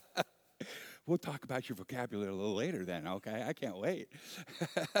 We'll talk about your vocabulary a little later then, okay? I can't wait.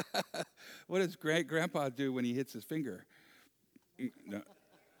 What does Grandpa do when he hits his finger? No.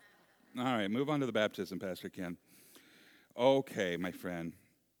 All right, move on to the baptism, Pastor Ken. Okay, my friend.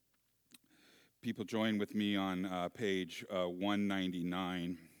 People join with me on page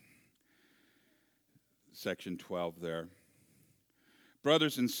 199, section 12 there.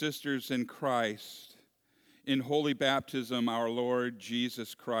 Brothers and sisters in Christ, in holy baptism, our Lord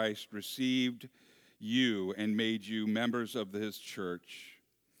Jesus Christ received you and made you members of his church.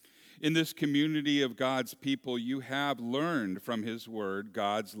 In this community of God's people, you have learned from his word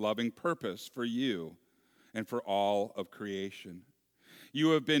God's loving purpose for you and for all of creation.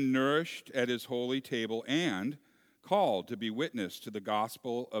 You have been nourished at his holy table and called to be witness to the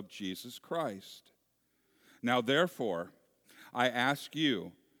gospel of Jesus Christ. Now, therefore, I ask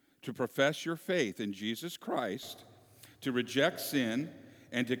you to profess your faith in Jesus Christ, to reject sin,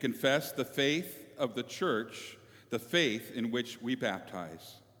 and to confess the faith of the church, the faith in which we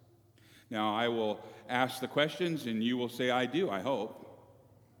baptize. Now, I will ask the questions, and you will say, I do, I hope.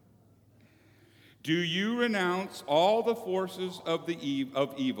 Do you renounce all the forces of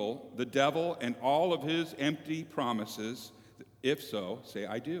evil, the devil, and all of his empty promises? If so, say,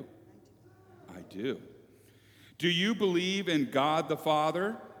 I do. I do. Do you believe in God the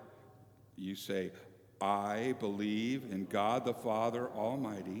Father? You say, I believe in God the Father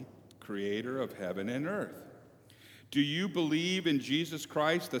Almighty, creator of heaven and earth. Do you believe in Jesus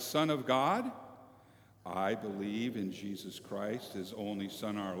Christ, the Son of God? I believe in Jesus Christ, his only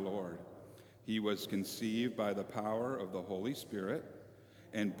Son, our Lord. He was conceived by the power of the Holy Spirit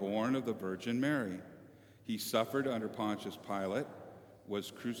and born of the Virgin Mary. He suffered under Pontius Pilate,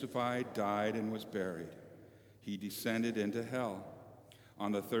 was crucified, died, and was buried. He descended into hell.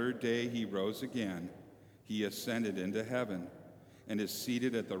 On the third day he rose again. He ascended into heaven and is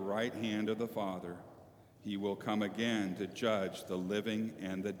seated at the right hand of the Father. He will come again to judge the living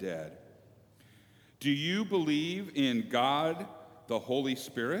and the dead. Do you believe in God, the Holy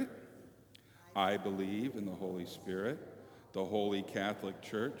Spirit? I believe in the Holy Spirit, the Holy Catholic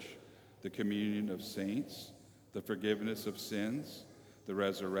Church, the communion of saints, the forgiveness of sins, the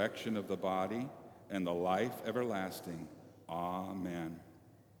resurrection of the body, and the life everlasting. Amen.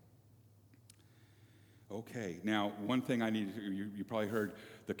 Okay, now one thing I need to, you probably heard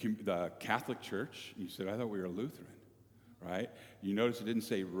the Catholic Church. You said, I thought we were Lutheran, right? You notice it didn't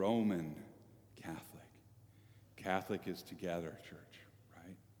say Roman Catholic. Catholic is together, church.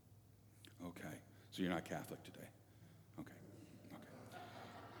 Okay, so you're not Catholic today. Okay.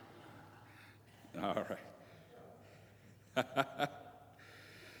 All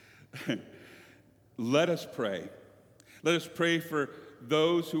right. Let us pray. Let us pray for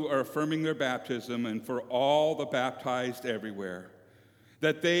those who are affirming their baptism and for all the baptized everywhere,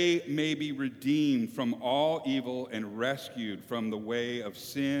 that they may be redeemed from all evil and rescued from the way of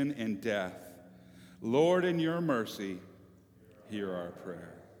sin and death. Lord, in your mercy, hear our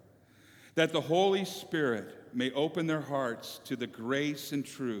prayer. That the Holy Spirit may open their hearts to the grace and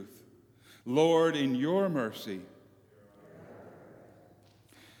truth. Lord, in your mercy,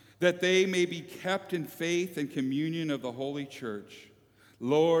 that they may be kept in faith and communion of the Holy Church.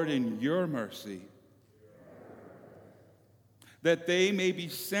 Lord, in your mercy, that they may be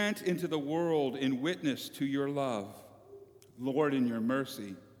sent into the world in witness to your love. Lord, in your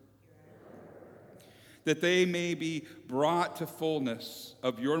mercy, that they may be brought to fullness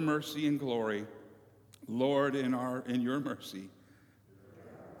of your mercy and glory. Lord, in your mercy.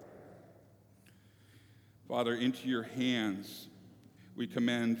 Father, into your hands we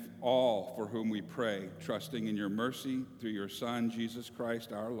commend all for whom we pray, trusting in your mercy through your Son, Jesus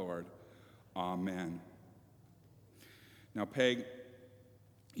Christ our Lord. Amen. Now, Peg,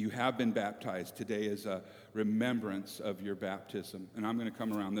 you have been baptized. Today is a remembrance of your baptism. And I'm going to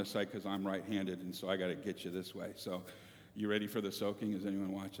come around this side because I'm right-handed, and so I got to get you this way. So you ready for the soaking? Is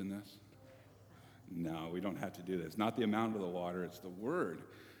anyone watching this? No, we don't have to do this. Not the amount of the water, it's the word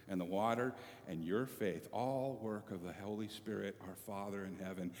and the water and your faith, all work of the Holy Spirit, our Father in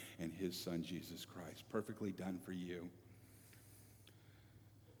heaven, and his Son, Jesus Christ, perfectly done for you.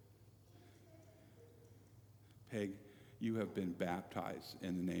 Peg, you have been baptized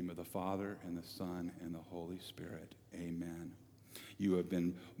in the name of the Father and the Son and the Holy Spirit. Amen. You have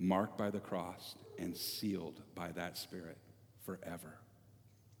been marked by the cross and sealed by that Spirit forever.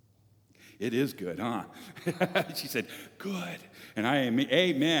 It is good, huh? She said, good. And I am,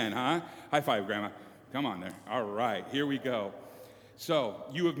 amen, huh? High five, Grandma. Come on there. All right, here we go. So,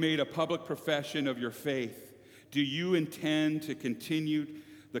 you have made a public profession of your faith. Do you intend to continue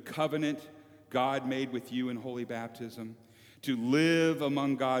the covenant God made with you in holy baptism? to live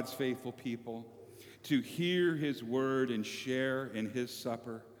among God's faithful people, to hear his word and share in his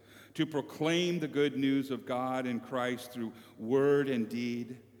supper, to proclaim the good news of God in Christ through word and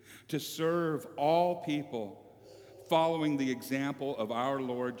deed, to serve all people following the example of our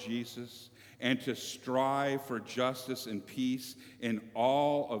Lord Jesus, and to strive for justice and peace in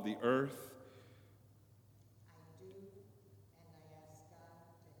all of the earth. I do, and I ask God to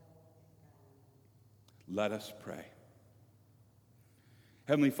help and guide me. Let us pray.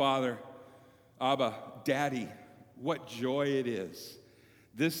 Heavenly Father, Abba, Daddy, what joy it is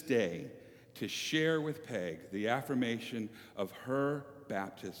this day to share with Peg the affirmation of her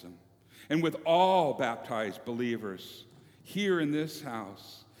baptism, and with all baptized believers here in this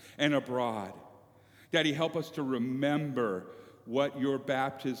house and abroad. Daddy, help us to remember what your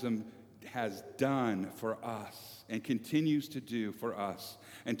baptism has done for us and continues to do for us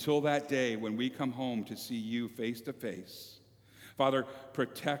until that day when we come home to see you face to face. Father,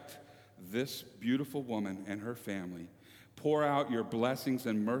 protect this beautiful woman and her family. Pour out your blessings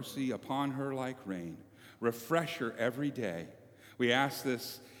and mercy upon her like rain. Refresh her every day. We ask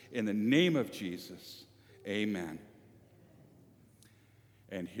this in the name of Jesus. Amen.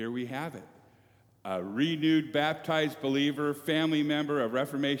 And here we have it. A renewed baptized believer, family member of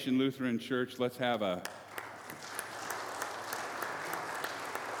Reformation Lutheran Church. Let's have a...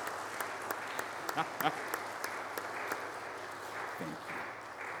 Thank you.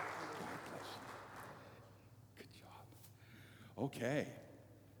 God bless you. Good job. Okay.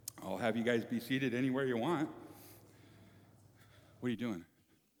 I'll have you guys be seated anywhere you want. What are you doing?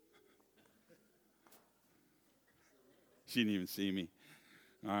 She didn't even see me.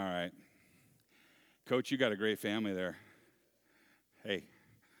 All right. Coach, you got a great family there. Hey,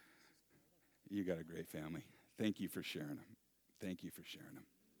 you got a great family. Thank you for sharing them. Thank you for sharing them.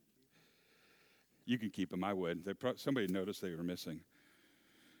 You can keep them. I would. Somebody noticed they were missing.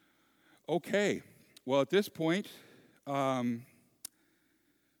 Okay. Well, at this point, we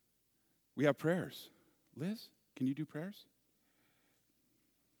have prayers. Liz, can you do prayers?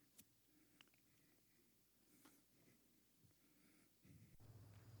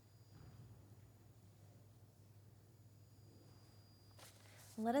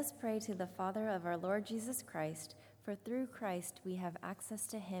 Let us pray to the Father of our Lord Jesus Christ, for through Christ we have access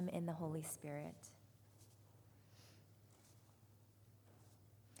to him in the Holy Spirit.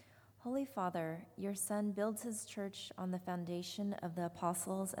 Holy Father, your Son builds his church on the foundation of the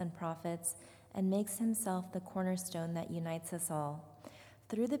apostles and prophets and makes himself the cornerstone that unites us all.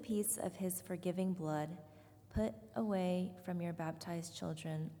 Through the peace of his forgiving blood, put away from your baptized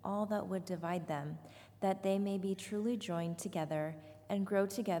children all that would divide them, that they may be truly joined together and grow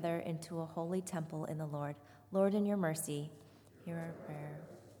together into a holy temple in the Lord. Lord, in your mercy, hear our prayer.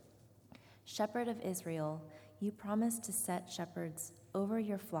 Shepherd of Israel, you promised to set shepherds over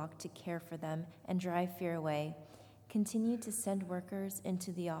your flock to care for them and drive fear away. Continue to send workers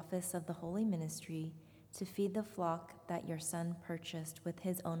into the office of the holy ministry to feed the flock that your Son purchased with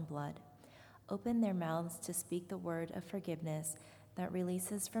his own blood. Open their mouths to speak the word of forgiveness that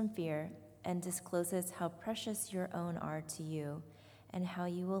releases from fear and discloses how precious your own are to you, and how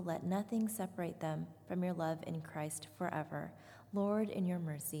you will let nothing separate them from your love in Christ forever. Lord, in your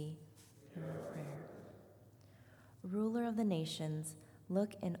mercy, hear our prayer. Ruler of the nations,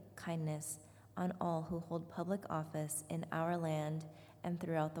 look in kindness on all who hold public office in our land and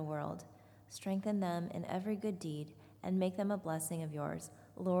throughout the world. Strengthen them in every good deed and make them a blessing of yours.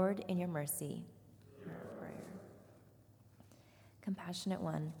 Lord, in your mercy, hear our prayer. Compassionate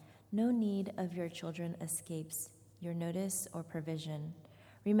One, no need of your children escapes your notice or provision.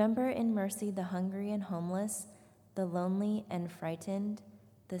 Remember in mercy the hungry and homeless, the lonely and frightened,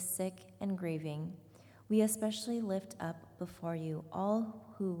 the sick and grieving. We especially lift up before you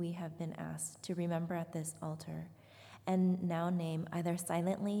all who we have been asked to remember at this altar, and now name either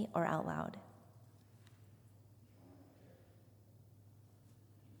silently or out loud.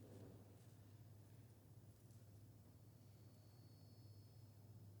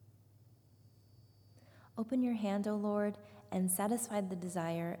 Open your hand, O Lord, and satisfy the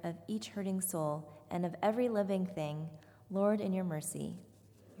desire of each hurting soul and of every living thing. Lord, in your mercy,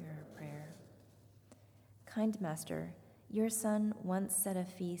 hear our prayer. Kind Master, your Son once set a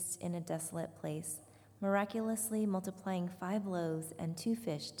feast in a desolate place, miraculously multiplying 5 loaves and 2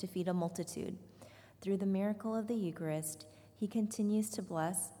 fish to feed a multitude. Through the miracle of the Eucharist, he continues to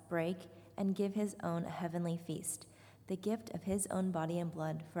bless, break, and give his own a heavenly feast, the gift of his own body and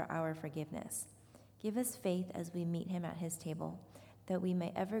blood for our forgiveness. Give us faith as we meet him at his table, that we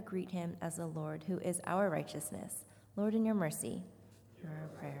may ever greet him as the Lord, who is our righteousness. Lord, in your mercy, hear our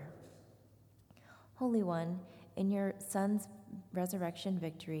prayer. Holy One, In your Son's resurrection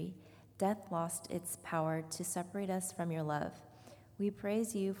victory, death lost its power to separate us from your love. We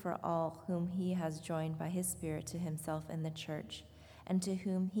praise you for all whom he has joined by his Spirit to himself in the church, and to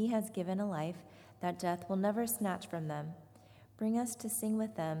whom he has given a life that death will never snatch from them. Bring us to sing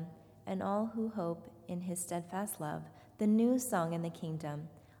with them and all who hope in his steadfast love, the new song in the kingdom.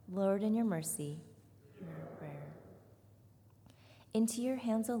 Lord, in your mercy, hear our prayer. Into your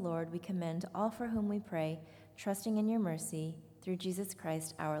hands, O Lord, we commend all for whom we pray, trusting in your mercy, through Jesus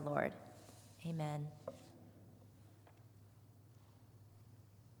Christ our Lord. Amen.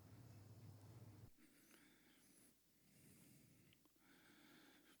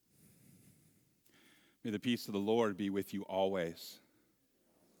 May the peace of the Lord be with you always.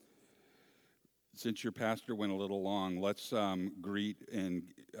 Since your pastor went a little long, let's greet and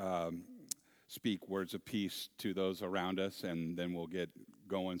speak words of peace to those around us, and then we'll get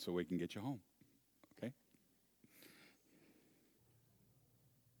going so we can get you home. Okay?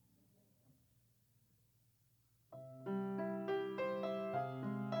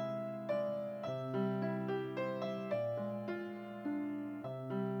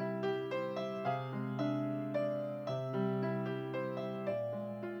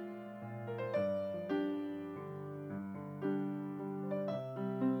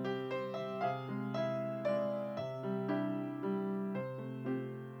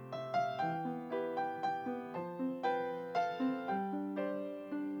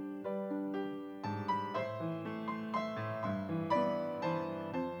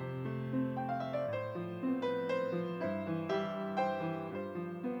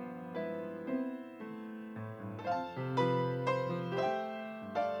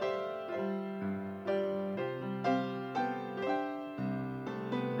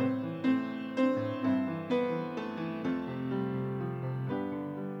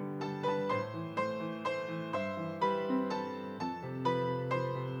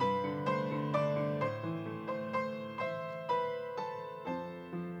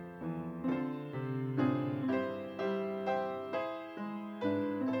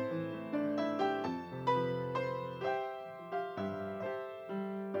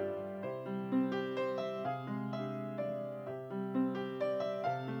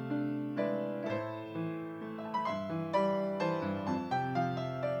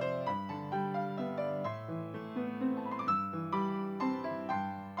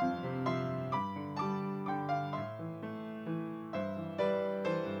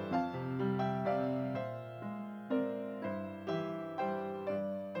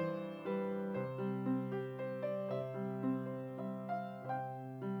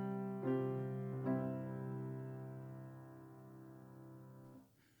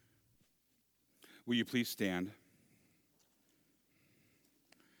 Will you please stand?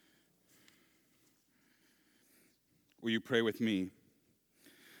 Will you pray with me?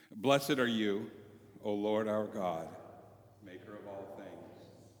 Blessed are you, O Lord our God, maker of all things.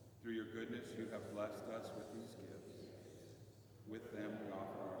 Through your goodness you have blessed us with these gifts. With them we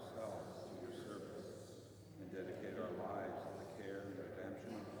offer ourselves to your service and dedicate our lives to the care and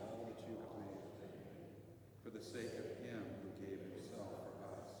redemption of all that you have made. For the sake of him who gave himself for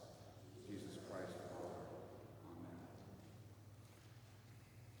us, Jesus Christ our Lord. Amen.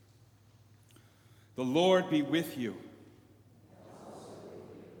 The Lord be with you.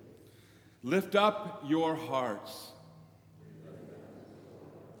 Lift up your hearts.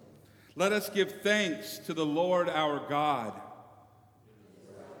 Let us give thanks to the Lord our God.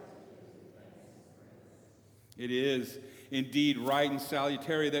 It is indeed right and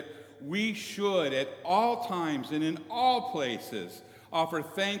salutary that we should at all times and in all places offer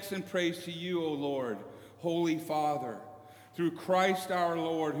thanks and praise to you, O Lord, Holy Father, through Christ our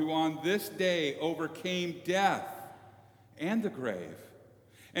Lord, who on this day overcame death and the grave,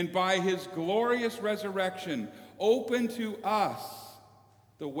 and by his glorious resurrection opened to us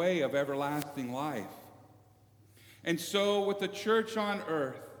the way of everlasting life. And so with the church on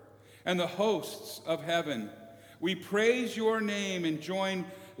earth and the hosts of heaven, we praise your name and join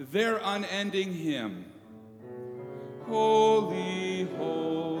their unending hymn. Holy,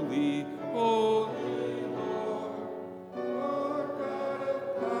 holy, holy Lord, Lord God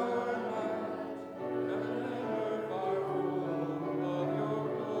of power and might, heaven and earth are full of your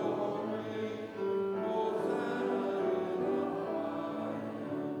glory. Hosanna in the highest.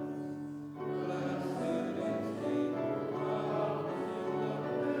 Blessed is he who comes in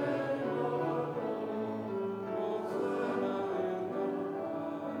the name of the Lord. Hosanna in the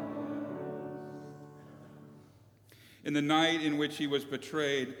highest. In the night in which he was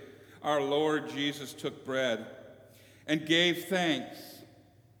betrayed, our Lord Jesus took bread and gave thanks.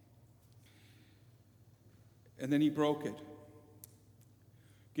 And then he broke it,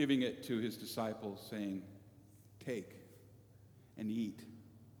 giving it to his disciples, saying, "Take and eat.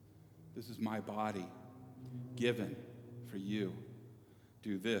 This is my body given for you.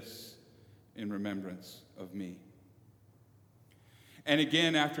 Do this in remembrance of me." And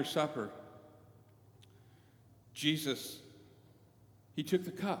again after supper, Jesus, he took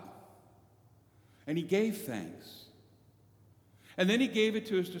the cup and he gave thanks. And then he gave it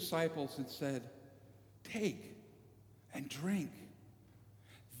to his disciples and said, "Take and drink.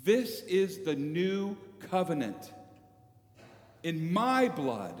 This is the new covenant in my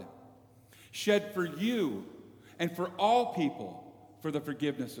blood, shed for you and for all people for the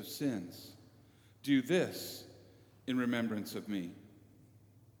forgiveness of sins. Do this in remembrance of me."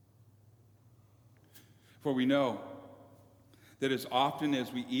 For we know that as often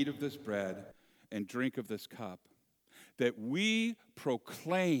as we eat of this bread and drink of this cup, that we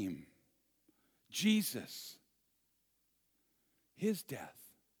proclaim Jesus, his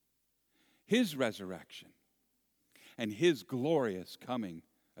death, his resurrection, and his glorious coming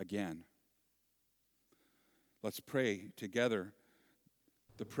again. Let's pray together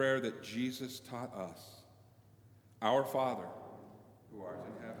the prayer that Jesus taught us. Our Father, who art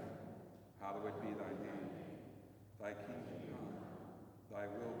in heaven, hallowed be thy name. Thy kingdom come, thy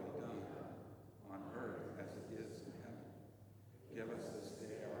will be done, on earth as it is in heaven. Give us this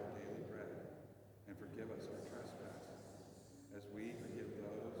day our daily bread, and forgive us our trespasses, as we forgive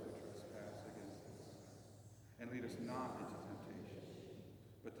those who trespass against us. And lead us not into temptation,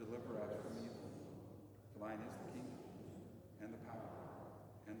 but deliver us from evil. For thine is the kingdom, and the power,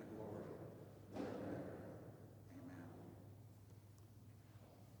 and the glory, forever and ever. Amen.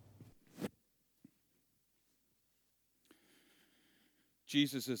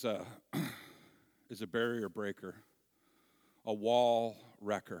 Jesus is a barrier breaker, a wall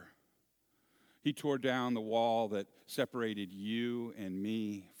wrecker. He tore down the wall that separated you and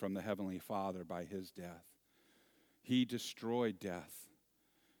me from the Heavenly Father by his death. He destroyed death.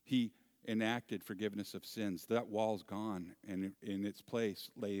 He enacted forgiveness of sins. That wall's gone, and in its place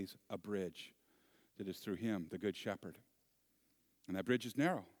lays a bridge that is through him, the Good Shepherd. And that bridge is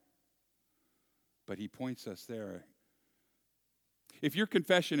narrow, but he points us there. If your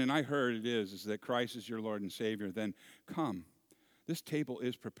confession, and I heard it is that Christ is your Lord and Savior, then come. This table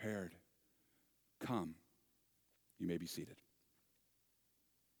is prepared. Come. You may be seated.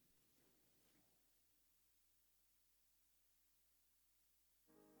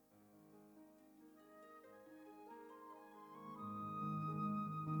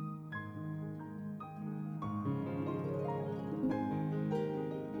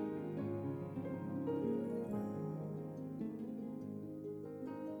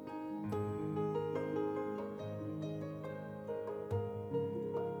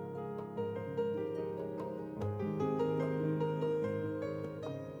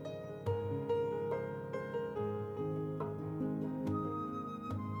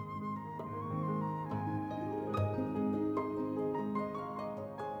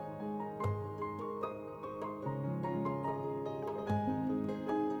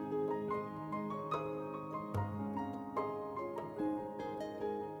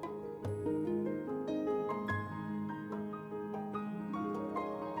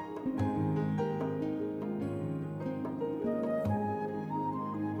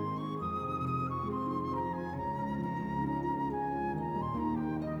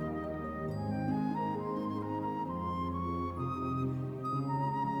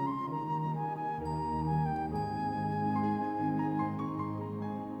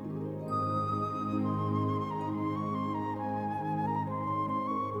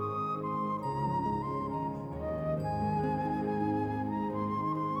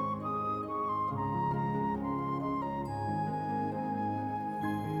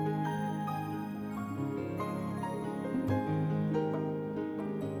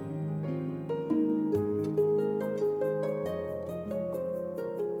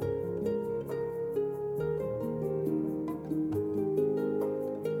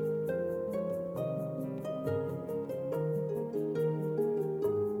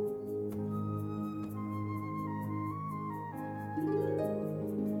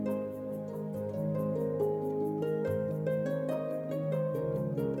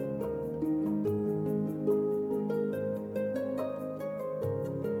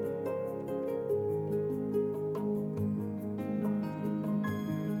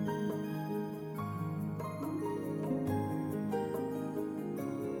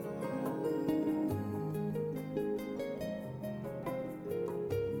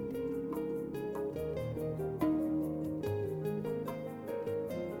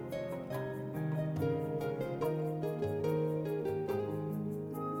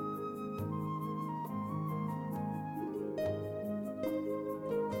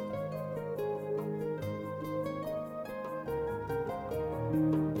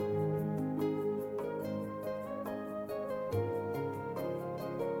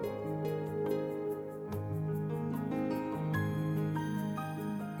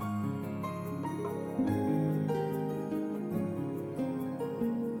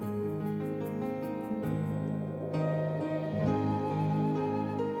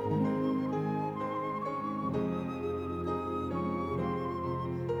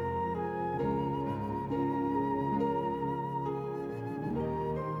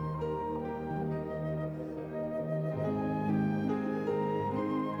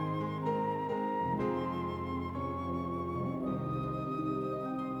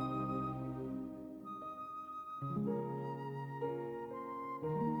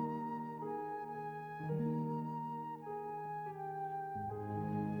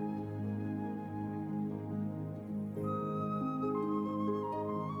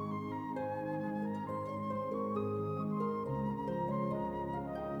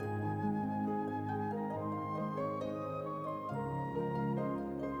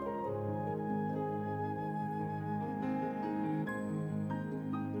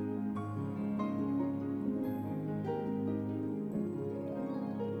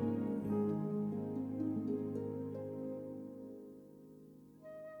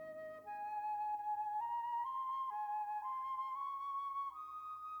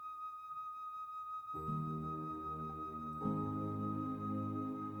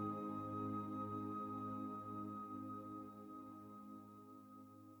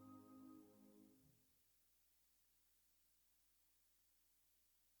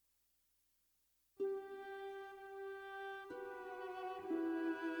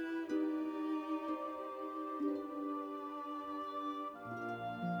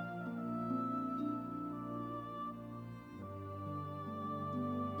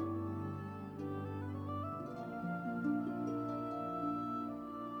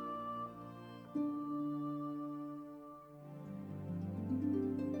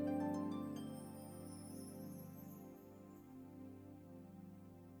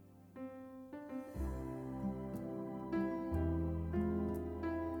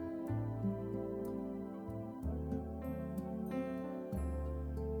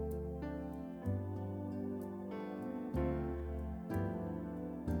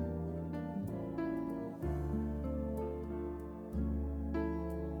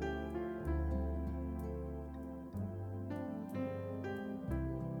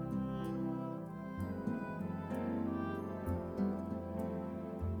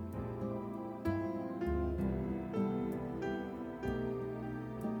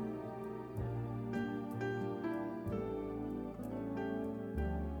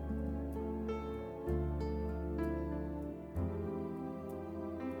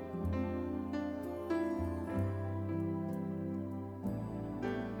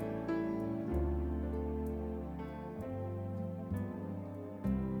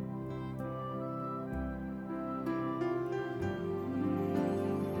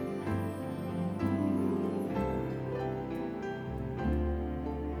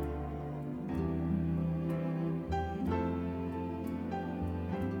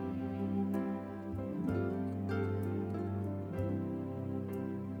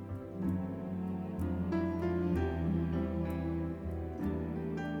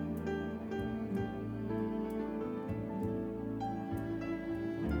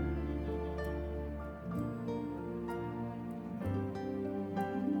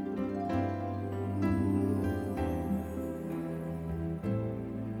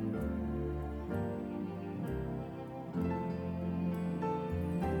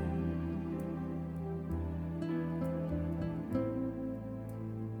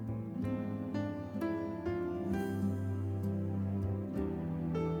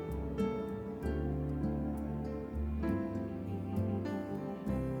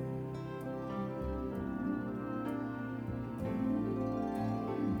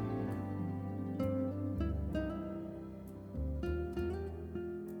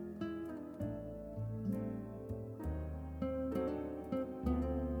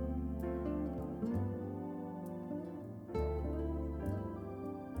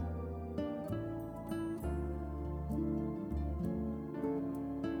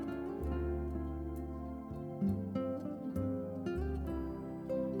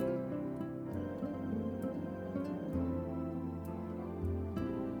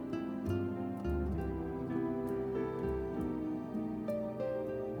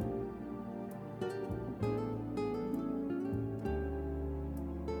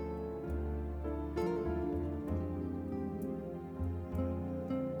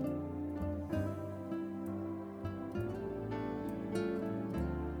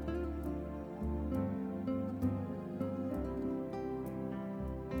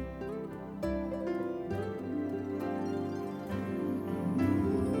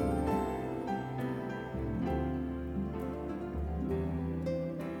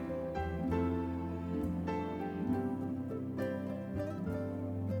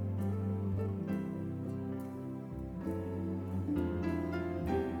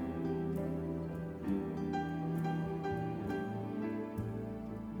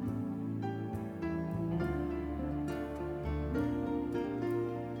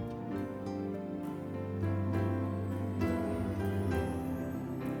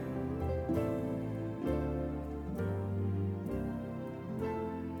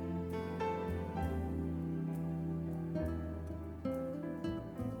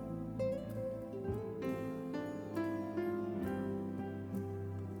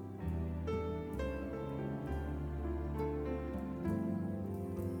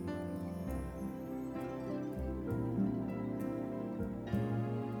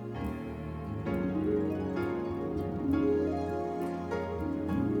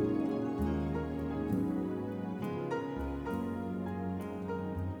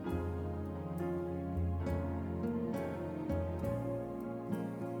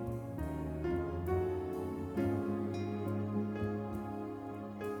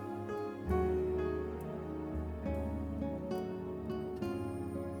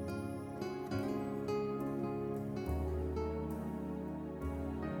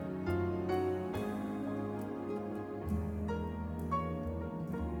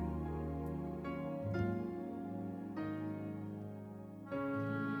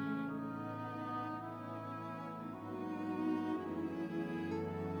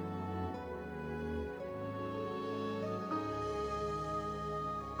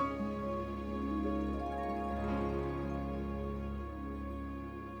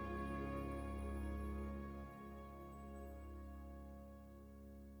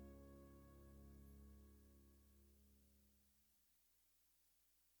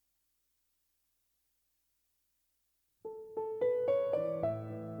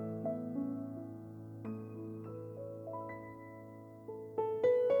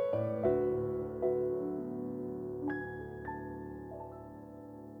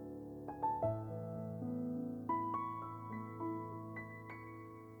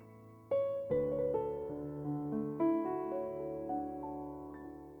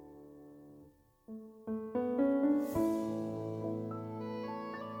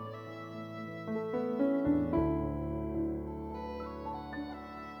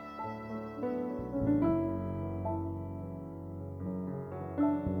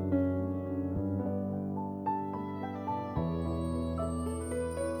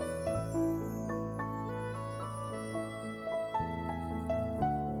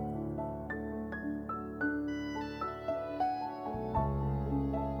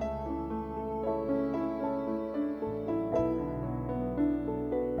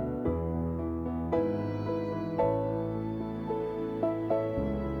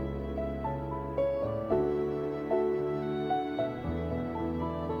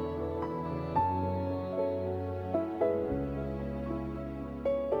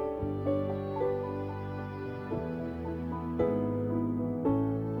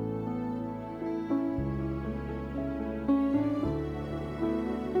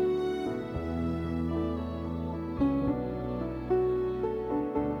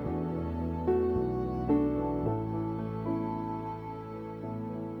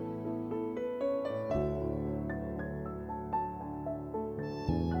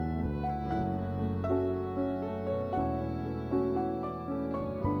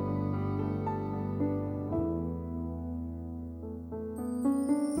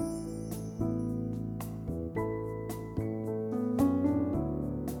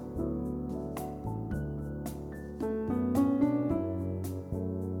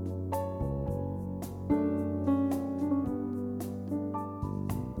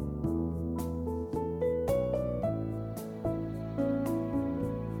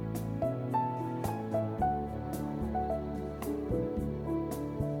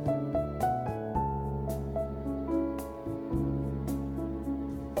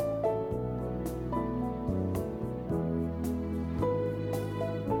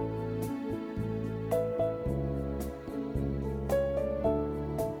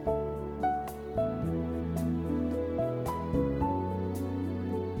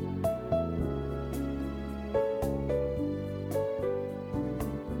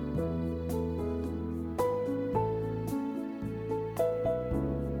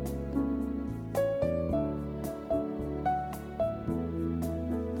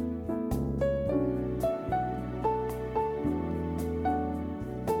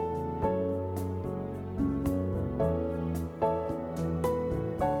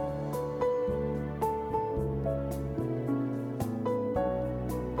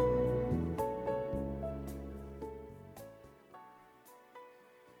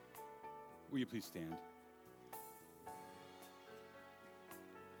 Will you please stand?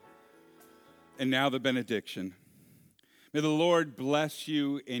 And now the benediction. May the Lord bless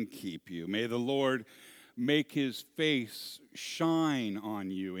you and keep you. May the Lord make his face shine on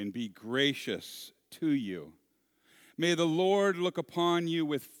you and be gracious to you. May the Lord look upon you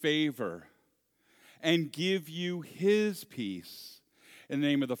with favor and give you his peace. In the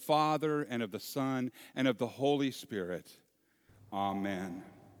name of the Father, and of the Son, and of the Holy Spirit. Amen.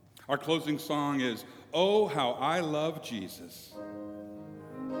 Our closing song is, "Oh, How I Love Jesus."